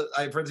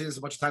 I've heard this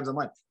a bunch of times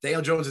online.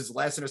 Daniel Jones'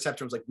 last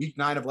interception was like week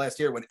 9 of last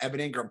year when Evan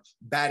Ingram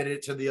batted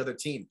it to the other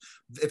team.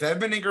 If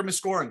Evan Ingram is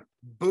scoring,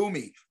 boo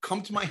me.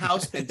 Come to my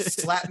house and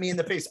slap me in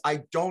the face.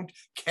 I don't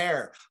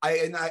care.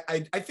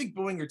 I think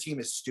booing your team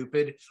is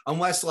stupid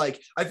unless I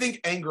think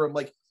Ingram,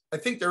 I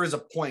think there is a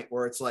point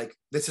where it's like,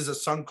 this is a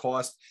sunk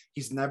cost.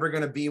 He's never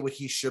going to be what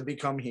he should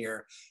become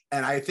here.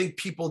 And I think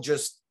people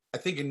I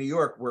think in New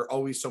York, we're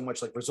always so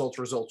much like results.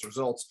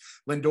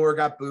 Lindor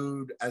got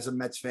booed as a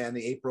Mets fan.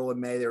 The April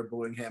and May, they were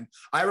booing him.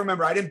 I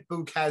remember I didn't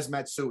boo Kaz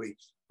Matsui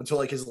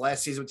until his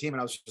last season with team. And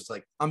I was just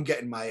like, I'm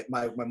getting my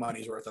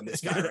money's worth on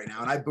this guy right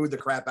now. And I booed the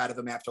crap out of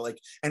him after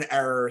an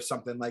error or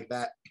something like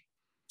that.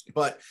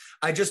 But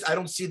I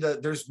don't see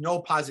there's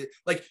no positive,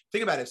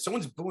 think about it. If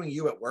someone's booing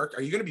you at work,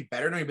 are you going to be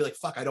better? Or you'll be like,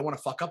 fuck, I don't want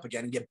to fuck up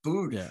again and get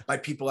booed by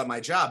people at my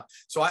job.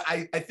 So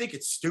I think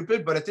it's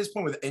stupid, but at this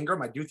point with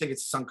Ingram, I do think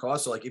it's sunk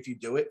cost. So if you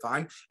do it,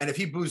 fine. And if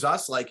he boos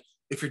us,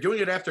 if you're doing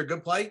it after a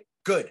good play,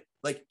 good.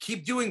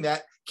 Keep doing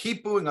that.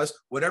 Keep booing us.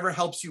 Whatever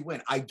helps you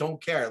win. I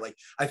don't care.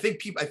 I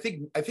think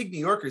New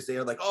Yorkers, they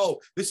are like, oh,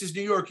 this is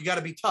New York. You got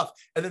to be tough.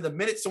 And then the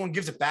minute someone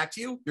gives it back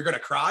to you, you're going to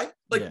cry.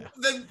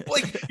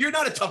 You're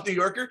not a tough New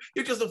Yorker.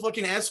 You're just a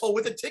fucking asshole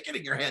with a ticket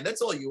in your hand.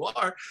 That's all you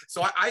are.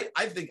 So I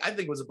think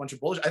it was a bunch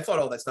of bullshit. I thought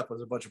all that stuff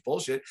was a bunch of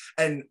bullshit.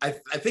 And I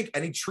think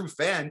any true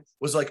fan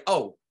was like,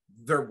 oh,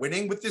 they're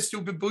winning with this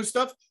stupid boo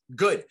stuff.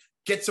 Good.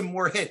 Get some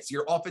more hits.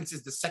 Your offense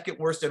is the second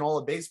worst in all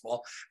of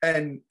baseball.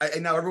 And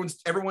now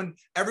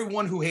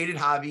everyone who hated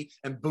Javi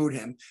and booed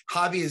him,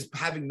 Javi is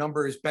having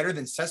numbers better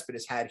than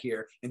Cespedes had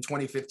here in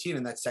 2015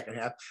 in that second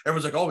half.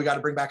 Everyone's like, oh, we got to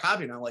bring back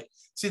Javi. And I'm like,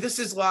 see, this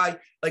is why,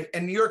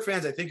 and New York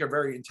fans, I think, are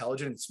very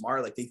intelligent and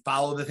smart. They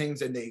follow the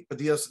things but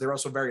they're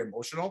also very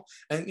emotional.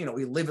 And,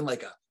 we live in a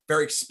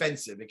very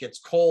expensive. It gets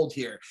cold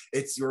here.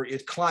 It's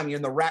climbing, you're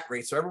in the rat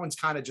race. So everyone's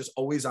kind of just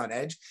always on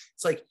edge.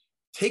 It's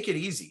take it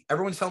easy.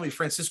 Everyone's telling me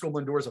Francisco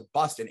Lindor is a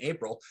bust in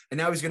April, and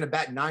now he's going to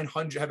bat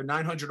 900, have a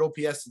 900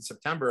 OPS in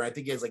September. I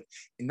think he has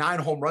 9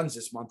 home runs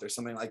this month or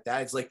something like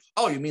that. It's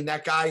oh, you mean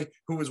that guy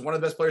who was one of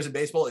the best players in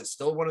baseball is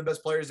still one of the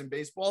best players in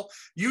baseball?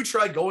 You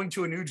try going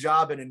to a new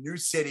job in a new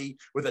city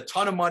with a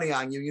ton of money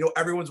on you.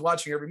 Everyone's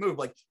watching every move.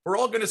 We're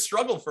all going to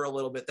struggle for a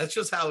little bit. That's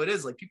just how it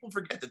is. People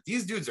forget that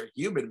these dudes are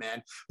human,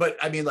 man. But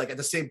I mean, at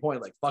the same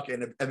point,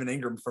 fucking Evan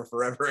Ingram for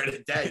forever and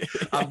a day.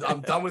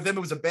 I'm done with him.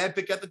 It was a bad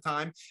pick at the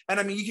time. And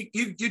I mean,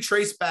 you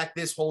trace back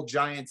this whole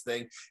Giants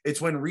thing. It's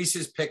when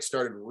Reese's picks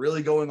started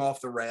really going off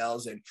the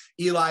rails, and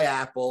Eli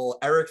Apple,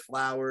 Eric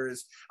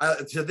Flowers.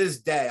 To this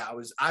day,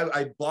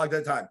 I blogged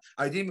at the time.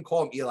 I didn't even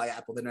call him Eli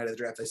Apple the night of the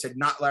draft. I said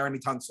not Laramie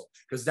Tunsil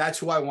because that's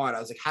who I want. I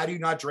was like, how do you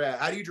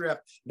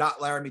draft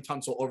not Laramie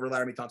Tunsil over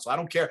Laramie Tunsil? I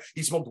don't care.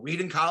 He smoked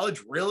weed in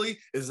college. Really?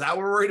 Is that what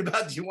we're worried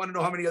about? Do you want to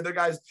know how many other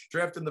guys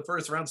drafted in the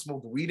first round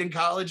smoked weed in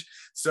college?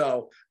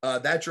 So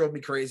that drove me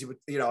crazy. With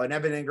and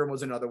Evan Ingram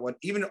was another one.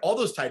 Even all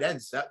those tight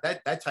ends.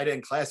 That tight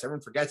end class.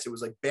 Everyone forgets it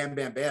was bam,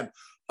 bam, bam.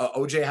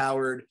 OJ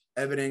Howard,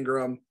 Evan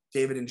Ingram,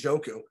 David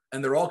Njoku,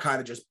 and they're all kind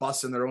of just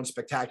busts in their own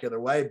spectacular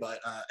way. But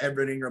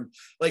Evan Ingram,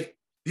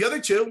 the other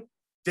two,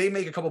 they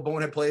make a couple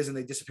bonehead plays and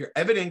they disappear.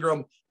 Evan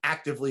Ingram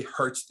actively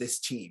hurts this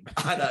team.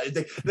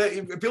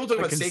 People talk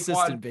about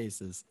Saquon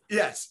basis.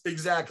 Yes,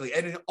 exactly.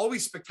 And in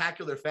always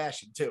spectacular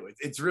fashion too.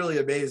 It's really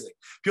amazing.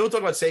 People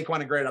talk about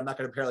Saquon and great. I'm not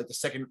going to compare the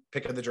second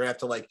pick of the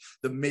draft to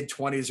the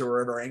mid-20s or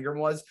wherever Ingram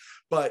was,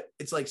 but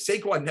it's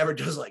Saquon never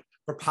does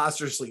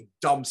preposterously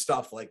dumb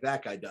stuff like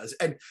that guy does.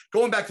 And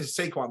going back to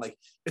Saquon,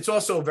 it's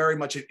also very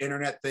much an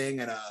internet thing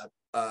and a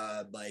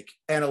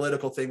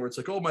analytical thing where it's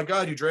oh my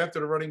God, you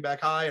drafted a running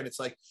back high. And it's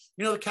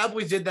the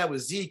Cowboys did that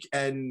with Zeke,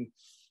 and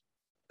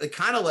it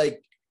kind of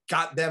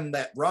got them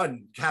that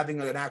run,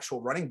 having an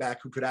actual running back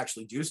who could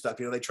actually do stuff.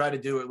 You know, they tried to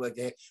do it like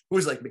who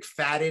was like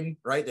McFadden,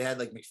 right? They had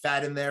like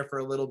McFadden there for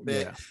a little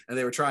bit, and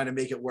they were trying to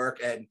make it work.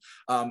 And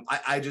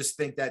I just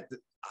think that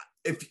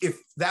if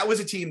that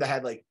was a team that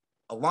had like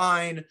a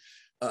line,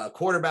 a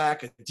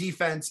quarterback, a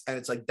defense, and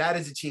it's like that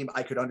is a team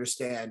I could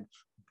understand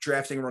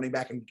drafting a running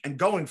back and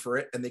going for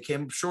it. And they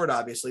came short,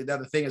 obviously. The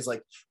other thing is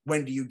like,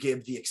 when do you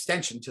give the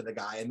extension to the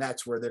guy? And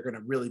that's where they're going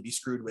to really be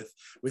screwed with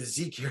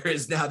Zeke here,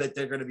 is now that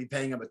they're going to be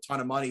paying him a ton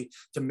of money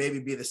to maybe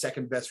be the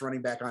second best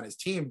running back on his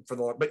team for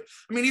the, but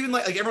I mean, even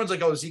like everyone's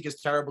like, oh, Zeke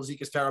is terrible.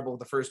 Zeke is terrible with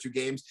the first 2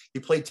 games. He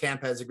played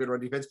Tampa as a good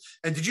run defense.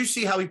 And did you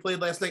see how he played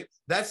last night?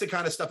 That's the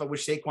kind of stuff I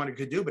wish Saquon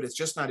could do, but it's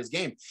just not his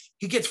game.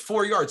 He gets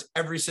 4 yards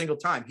every single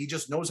time. He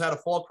just knows how to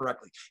fall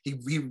correctly. He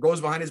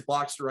goes behind his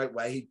blocks the right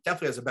way. He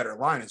definitely has a better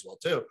line as well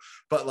too.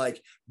 But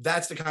like,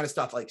 that's the kind of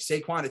stuff like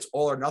Saquon, it's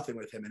all or nothing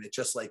with him. And it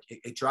just like,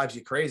 it drives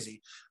you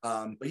crazy.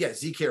 But yeah,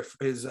 Zeke here,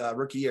 his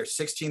rookie year,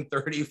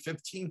 16-30,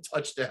 15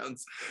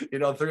 touchdowns,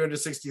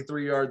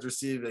 363 yards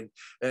receiving,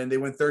 and they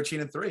went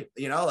 13-3,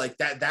 like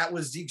that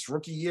was Zeke's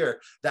rookie year.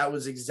 That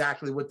was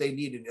exactly what they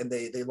needed. And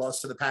they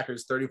lost to the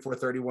Packers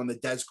 34-31, the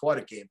Dez caught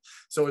it game.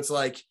 So it's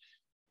like,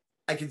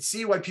 I can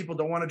see why people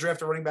don't want to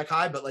draft a running back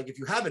high, but like, if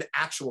you have an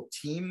actual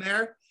team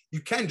there, you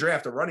can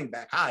draft a running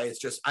back high. It's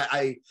just,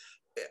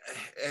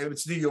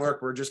 it's New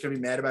York. We're just going to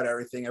be mad about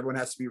everything. Everyone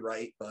has to be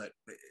right, but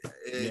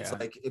it's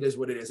like, it is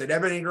what it is. And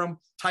Evan Ingram,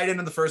 tight end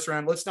in the first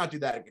round. Let's not do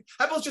that again.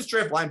 How about just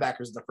draft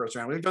linebackers in the first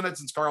round? We've done that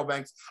since Carl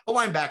Banks. A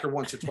linebacker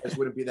once or twice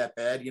wouldn't be that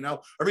bad.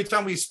 Every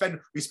time we spend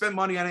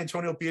money on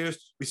Antonio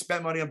Pierce, we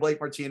spent money on Blake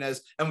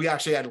Martinez, and we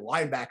actually had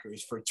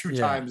linebackers for 2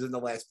 times in the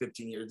last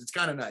 15 years. It's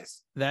kind of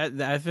nice.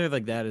 That I feel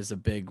like that is a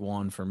big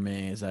one for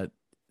me, is that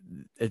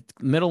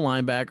middle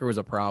linebacker was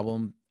a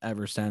problem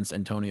ever since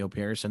Antonio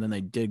Pierce, and then they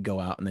did go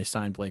out and they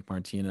signed Blake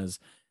Martinez.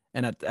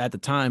 And at the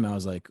time, I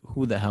was like,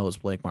 "Who the hell is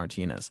Blake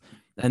Martinez?"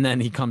 And then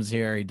he comes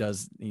here, he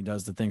does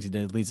the things he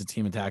did, leads the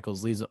team in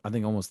tackles, leads I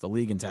think almost the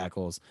league in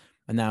tackles,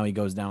 and now he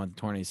goes down with the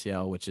torn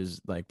ACL, which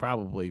is like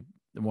probably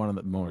one of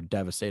the more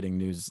devastating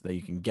news that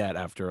you can get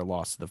after a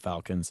loss to the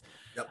Falcons.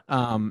 Yep.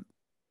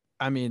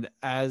 I mean,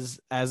 as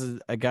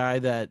a guy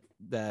that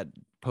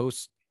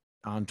posts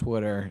on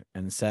Twitter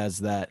and says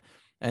that,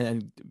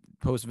 and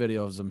post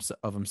videos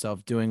of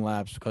himself doing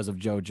laps because of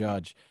Joe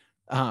Judge.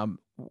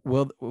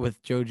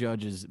 With Joe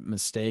Judge's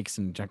mistakes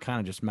and kind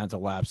of just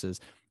mental lapses,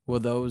 will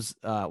those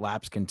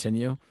laps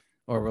continue,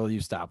 or will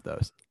you stop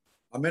those?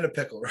 I'm in a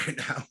pickle right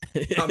now.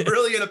 I'm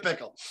really in a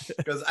pickle,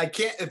 because I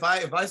can't, if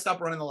I stop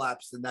running the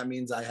laps, then that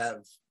means I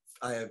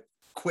have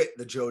quit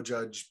the Joe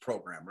Judge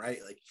program, right?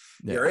 Like,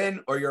 you're in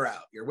or you're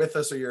out. You're with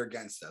us or you're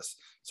against us.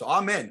 So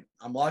I'm in.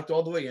 I'm locked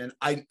all the way in.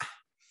 I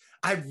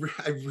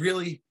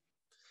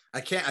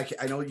can't.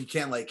 I know you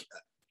can't like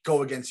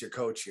go against your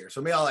coach here.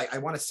 So maybe I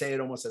want to say it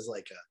almost as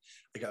like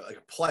a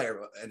player,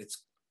 and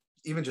it's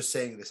even just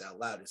saying this out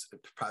loud is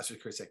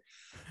possibly crazy.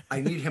 I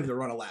need him to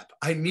run a lap.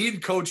 I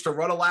need coach to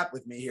run a lap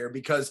with me here,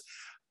 because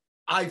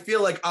I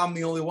feel like I'm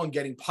the only one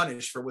getting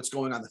punished for what's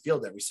going on the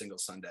field every single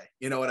Sunday.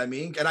 You know what I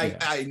mean? And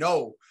I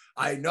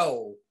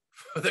know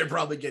they're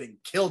probably getting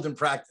killed in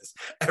practice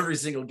every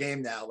single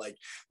game now. Like,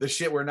 the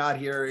shit we're not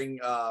hearing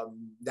now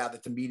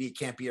that the media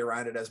can't be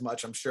around it as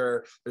much. I'm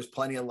sure there's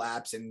plenty of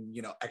laps and,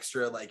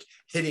 extra like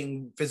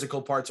hitting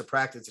physical parts of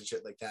practice and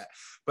shit like that.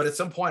 But at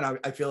some point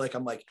I feel like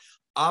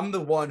I'm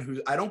the one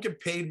who, I don't get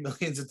paid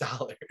millions of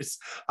dollars.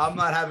 I'm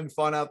not having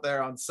fun out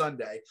there on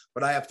Sunday,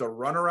 but I have to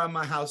run around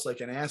my house like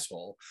an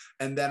asshole.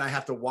 And then I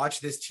have to watch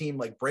this team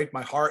like break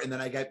my heart. And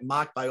then I get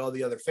mocked by all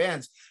the other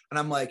fans. And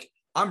I'm like,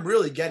 I'm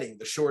really getting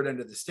the short end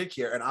of the stick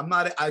here. And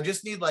I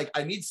just need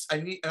I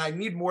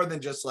need more than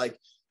just like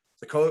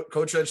the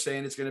coach Judge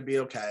saying it's going to be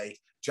okay.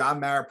 John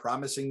Mara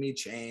promising me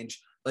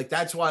change. Like,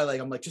 that's why,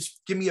 like, I'm like, just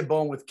give me a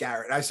bone with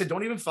Garrett. And I said,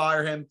 don't even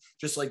fire him.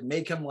 Just like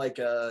make him like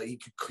he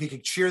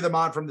could cheer them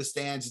on from the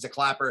stands. He's a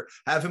clapper,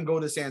 have him go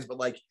to the stands. But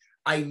like,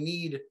 I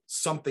need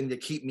something to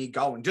keep me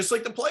going. Just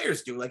like the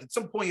players do. Like, at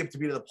some point you have to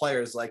be to the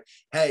players like,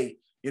 hey,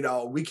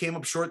 we came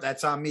up short.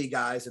 That's on me,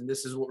 guys. And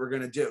this is what we're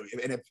going to do.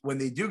 And when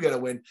they do get a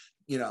win,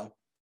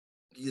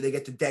 they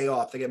get the day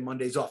off. They get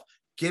Mondays off.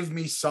 Give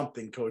me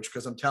something, coach.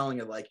 Because I'm telling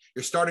you, like,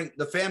 you're starting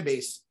the fan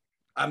base.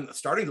 I'm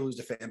starting to lose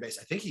the fan base.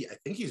 I think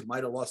he's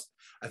might have lost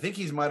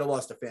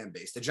a fan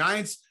base. The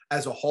Giants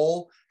as a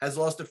whole has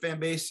lost a fan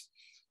base.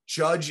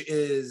 Judge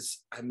is,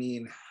 I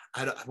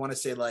want to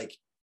say like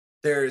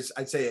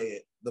I'd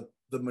say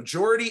the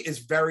majority is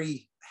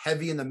very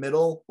heavy in the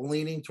middle,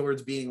 leaning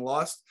towards being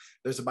lost.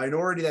 There's a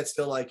minority that's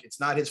still like, it's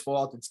not his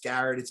fault. It's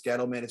Garrett, it's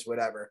Gettleman, it's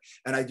whatever.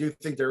 And I do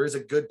think there is a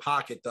good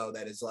pocket though,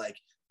 that is like,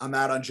 I'm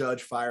out on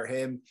Judge, fire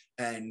him.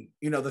 And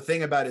the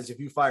thing about it is, if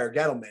you fire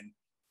Gettleman,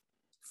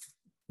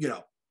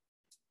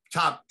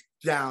 top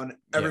down,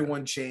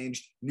 everyone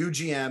changed, new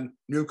GM,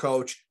 new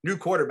coach, new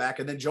quarterback,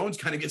 and then Jones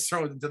kind of gets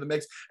thrown into the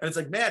mix. And it's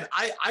like, man,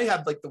 I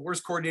have like the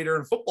worst coordinator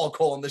in football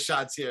calling the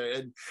shots here.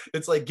 And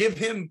it's like, give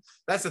him,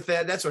 that's what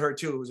hurt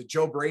too. It was a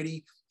Joe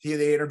Brady.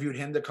 they interviewed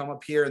him to come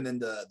up here, and then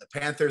the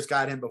Panthers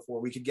got him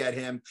before we could get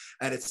him.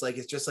 And it's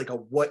just like a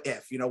what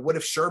if, what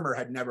if Shermer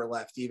had never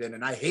left even?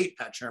 And I hate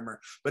Pat Shermer,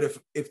 but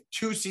if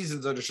 2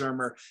 seasons under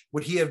Shermer,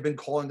 would he have been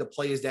calling the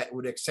plays that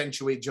would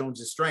accentuate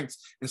Jones's strengths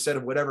instead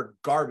of whatever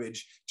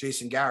garbage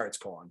Jason Garrett's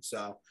calling?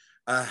 So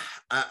I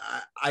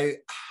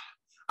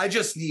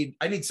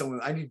need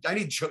someone. I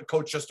need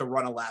coach just to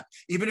run a lap.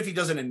 Even if he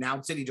doesn't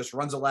announce it, he just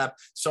runs a lap.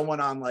 Someone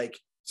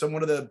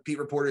of the beat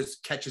reporters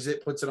catches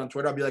it, puts it on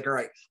Twitter. I'll be like, all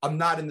right, I'm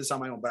not in this on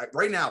my own. But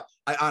right now,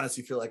 I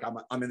honestly feel like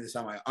I'm in this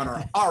on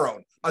our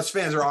own. Us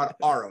fans are on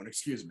our own.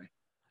 Excuse me.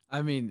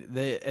 I mean,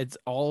 it's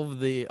all of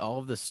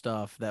the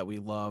stuff that we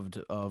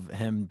loved of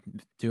him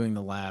doing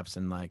the laps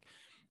and like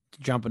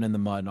jumping in the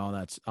mud and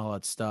all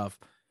that stuff.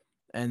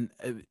 And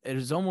it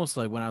is almost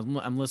like when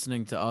I'm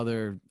listening to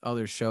other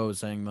shows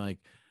saying like,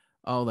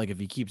 oh, like if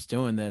he keeps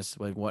doing this,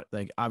 like what,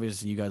 like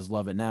obviously you guys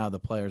love it now, the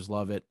players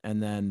love it,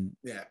 and then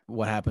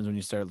what happens when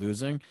you start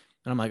losing?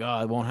 And I'm like,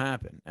 oh, it won't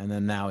happen. And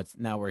then now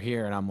we're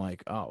here, and I'm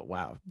like, oh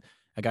wow,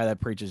 a guy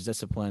that preaches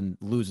discipline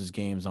loses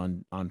games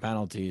on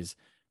penalties.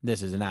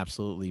 This is an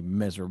absolutely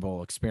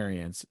miserable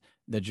experience,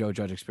 the Joe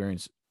Judge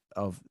experience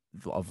of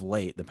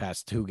late, the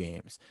past 2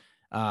 games.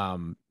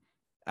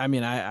 I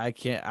mean, I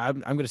can't.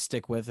 I'm going to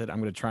stick with it. I'm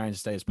going to try and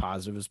stay as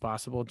positive as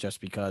possible,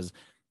 just because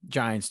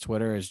Giants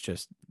Twitter is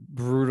just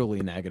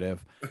brutally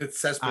negative.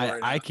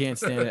 I can't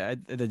stand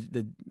it.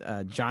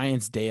 The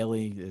Giants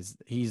Daily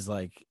he's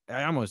like,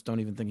 I almost don't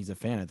even think he's a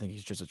fan. I think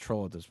he's just a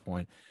troll at this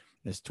point.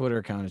 His Twitter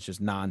account is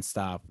just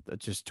nonstop,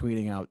 just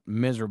tweeting out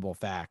miserable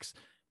facts,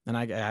 and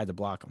I had to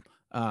block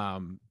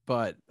him.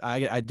 But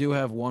I do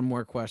have one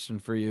more question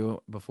for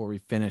you before we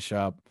finish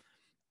up,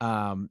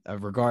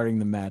 regarding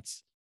the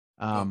Mets.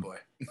 Oh boy.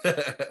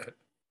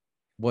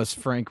 Was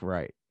Frank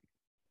right?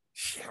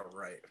 Yeah,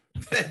 right.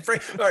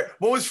 Frank, all right.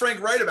 What was Frank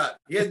right about?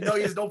 He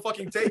has no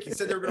fucking take. He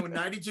said they were going to win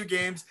 92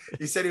 games.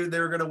 He said they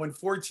were going to win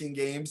 14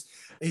 games.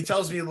 He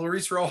tells me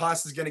Luis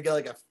Rojas is going to get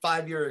like a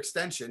 5-year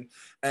extension.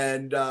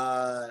 And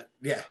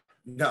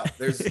no,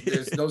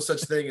 there's no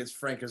such thing as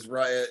Frank is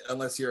right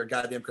unless you're a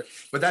goddamn.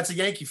 But that's a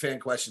Yankee fan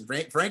question.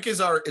 Frank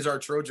is our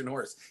Trojan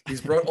horse.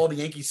 He's brought all the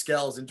Yankee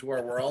scales into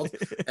our world,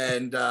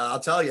 and I'll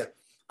tell you,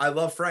 I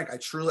love Frank. I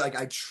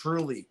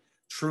truly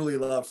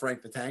love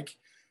Frank the Tank.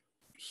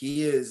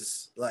 He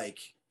is like,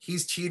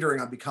 he's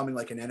teetering on becoming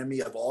like an enemy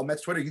of all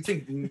Mets Twitter. You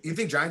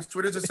think Giants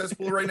Twitter is a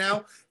cesspool right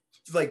now?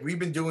 Like, we've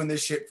been doing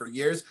this shit for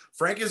years.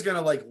 Frank is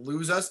gonna like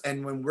lose us,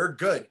 and when we're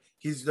good,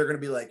 they're gonna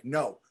be like,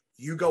 no,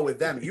 you go with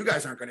them. You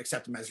guys aren't gonna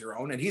accept him as your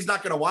own, and he's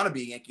not gonna want to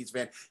be a Yankees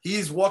fan.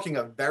 He's walking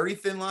a very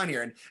thin line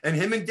here, and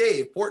him and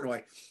Dave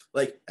Portnoy,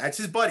 like, that's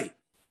his buddy.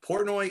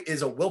 Portnoy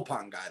is a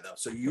Wilpon guy, though.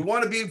 So you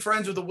want to be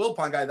friends with a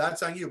Wilpon guy,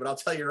 that's on you. But I'll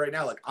tell you right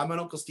now, like, I'm an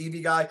Uncle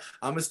Stevie guy.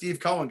 I'm a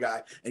Steve Cohen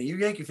guy. And you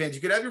Yankee fans,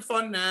 you could have your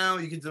fun now.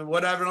 You can do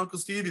whatever, Uncle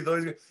Stevie.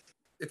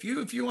 If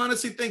you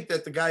honestly think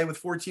that the guy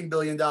with $14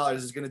 billion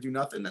is going to do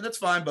nothing, then that's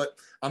fine. But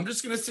I'm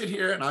just going to sit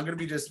here, and I'm going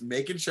to be just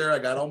making sure I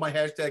got all my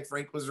hashtag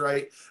Frank was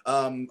right,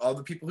 all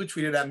the people who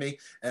tweeted at me,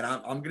 and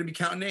I'm going to be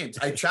counting names.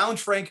 I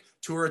challenged Frank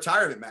to a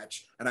retirement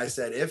match, and I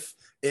said, if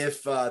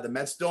the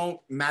Mets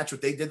don't match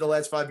what they did the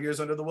last 5 years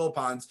under the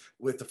Wilpons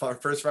with the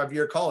first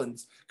 5-year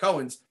Cohen's,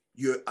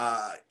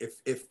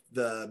 if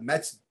the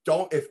Mets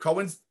don't, if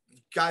Cohen's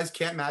guys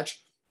can't match,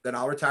 then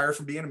I'll retire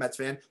from being a Mets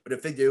fan. But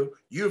if they do,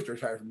 you have to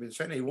retire from being a Mets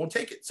fan, and he won't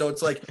take it. So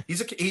it's like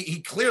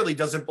he clearly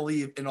doesn't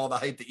believe in all the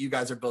hype that you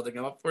guys are building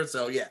him up for.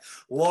 So yeah,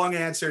 long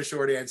answer,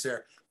 short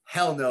answer.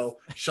 Hell no.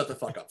 Shut the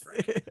fuck up,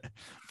 Frank.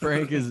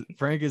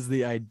 Frank is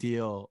the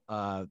ideal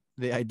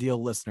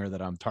listener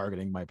that I'm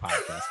targeting my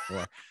podcast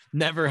for.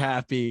 Never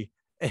happy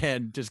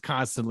and just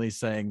constantly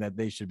saying that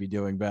they should be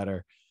doing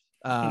better.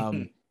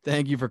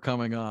 Thank you for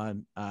coming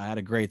on. I had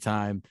a great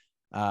time.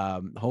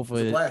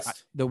 Hopefully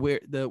the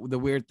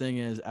weird thing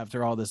is,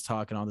 after all this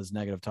talk and all this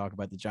negative talk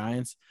about the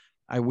Giants,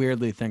 I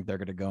weirdly think they're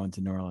going to go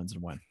into New Orleans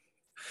and win.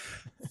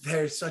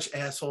 They're such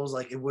assholes.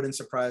 Like, it wouldn't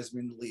surprise me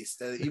in the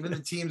least. Even the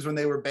teams, when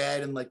they were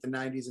bad in like the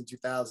 90s and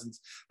 2000s,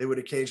 they would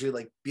occasionally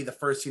like be the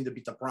first team to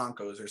beat the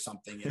Broncos or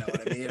something, you know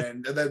what I mean?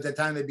 And the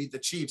time they beat the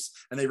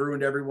Chiefs and they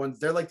ruined everyone's,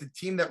 they're like the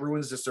team that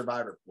ruins the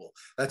survivor pool.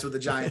 That's what the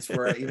Giants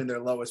were at even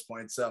their lowest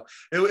point. So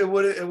it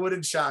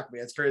wouldn't shock me.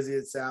 As crazy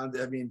as it sounds.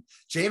 I mean,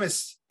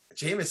 Jameis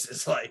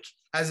is like,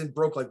 hasn't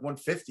broke like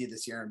 150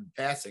 this year in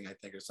passing, I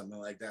think, or something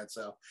like that.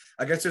 So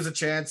I guess there's a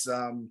chance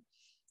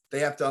they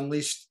have to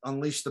unleash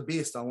the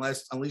beast,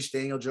 unleash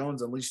Daniel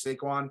Jones, unleash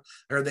Saquon.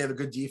 I heard they have a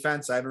good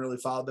defense. I haven't really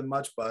followed them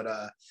much, but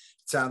it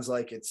sounds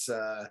like it's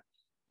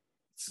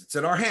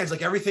in our hands,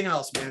 like everything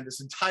else, man.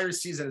 This entire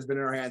season has been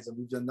in our hands, and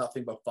we've done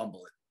nothing but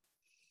fumble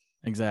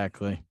it.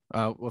 Exactly.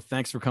 Well,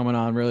 thanks for coming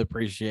on. Really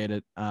appreciate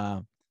it.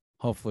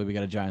 Hopefully we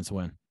got a Giants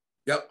win.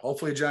 Yep.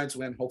 Hopefully the Giants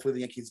win. Hopefully the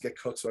Yankees get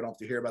cooked, so I don't have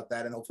to hear about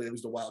that. And hopefully it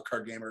was the wild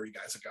card game where you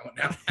guys are going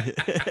now.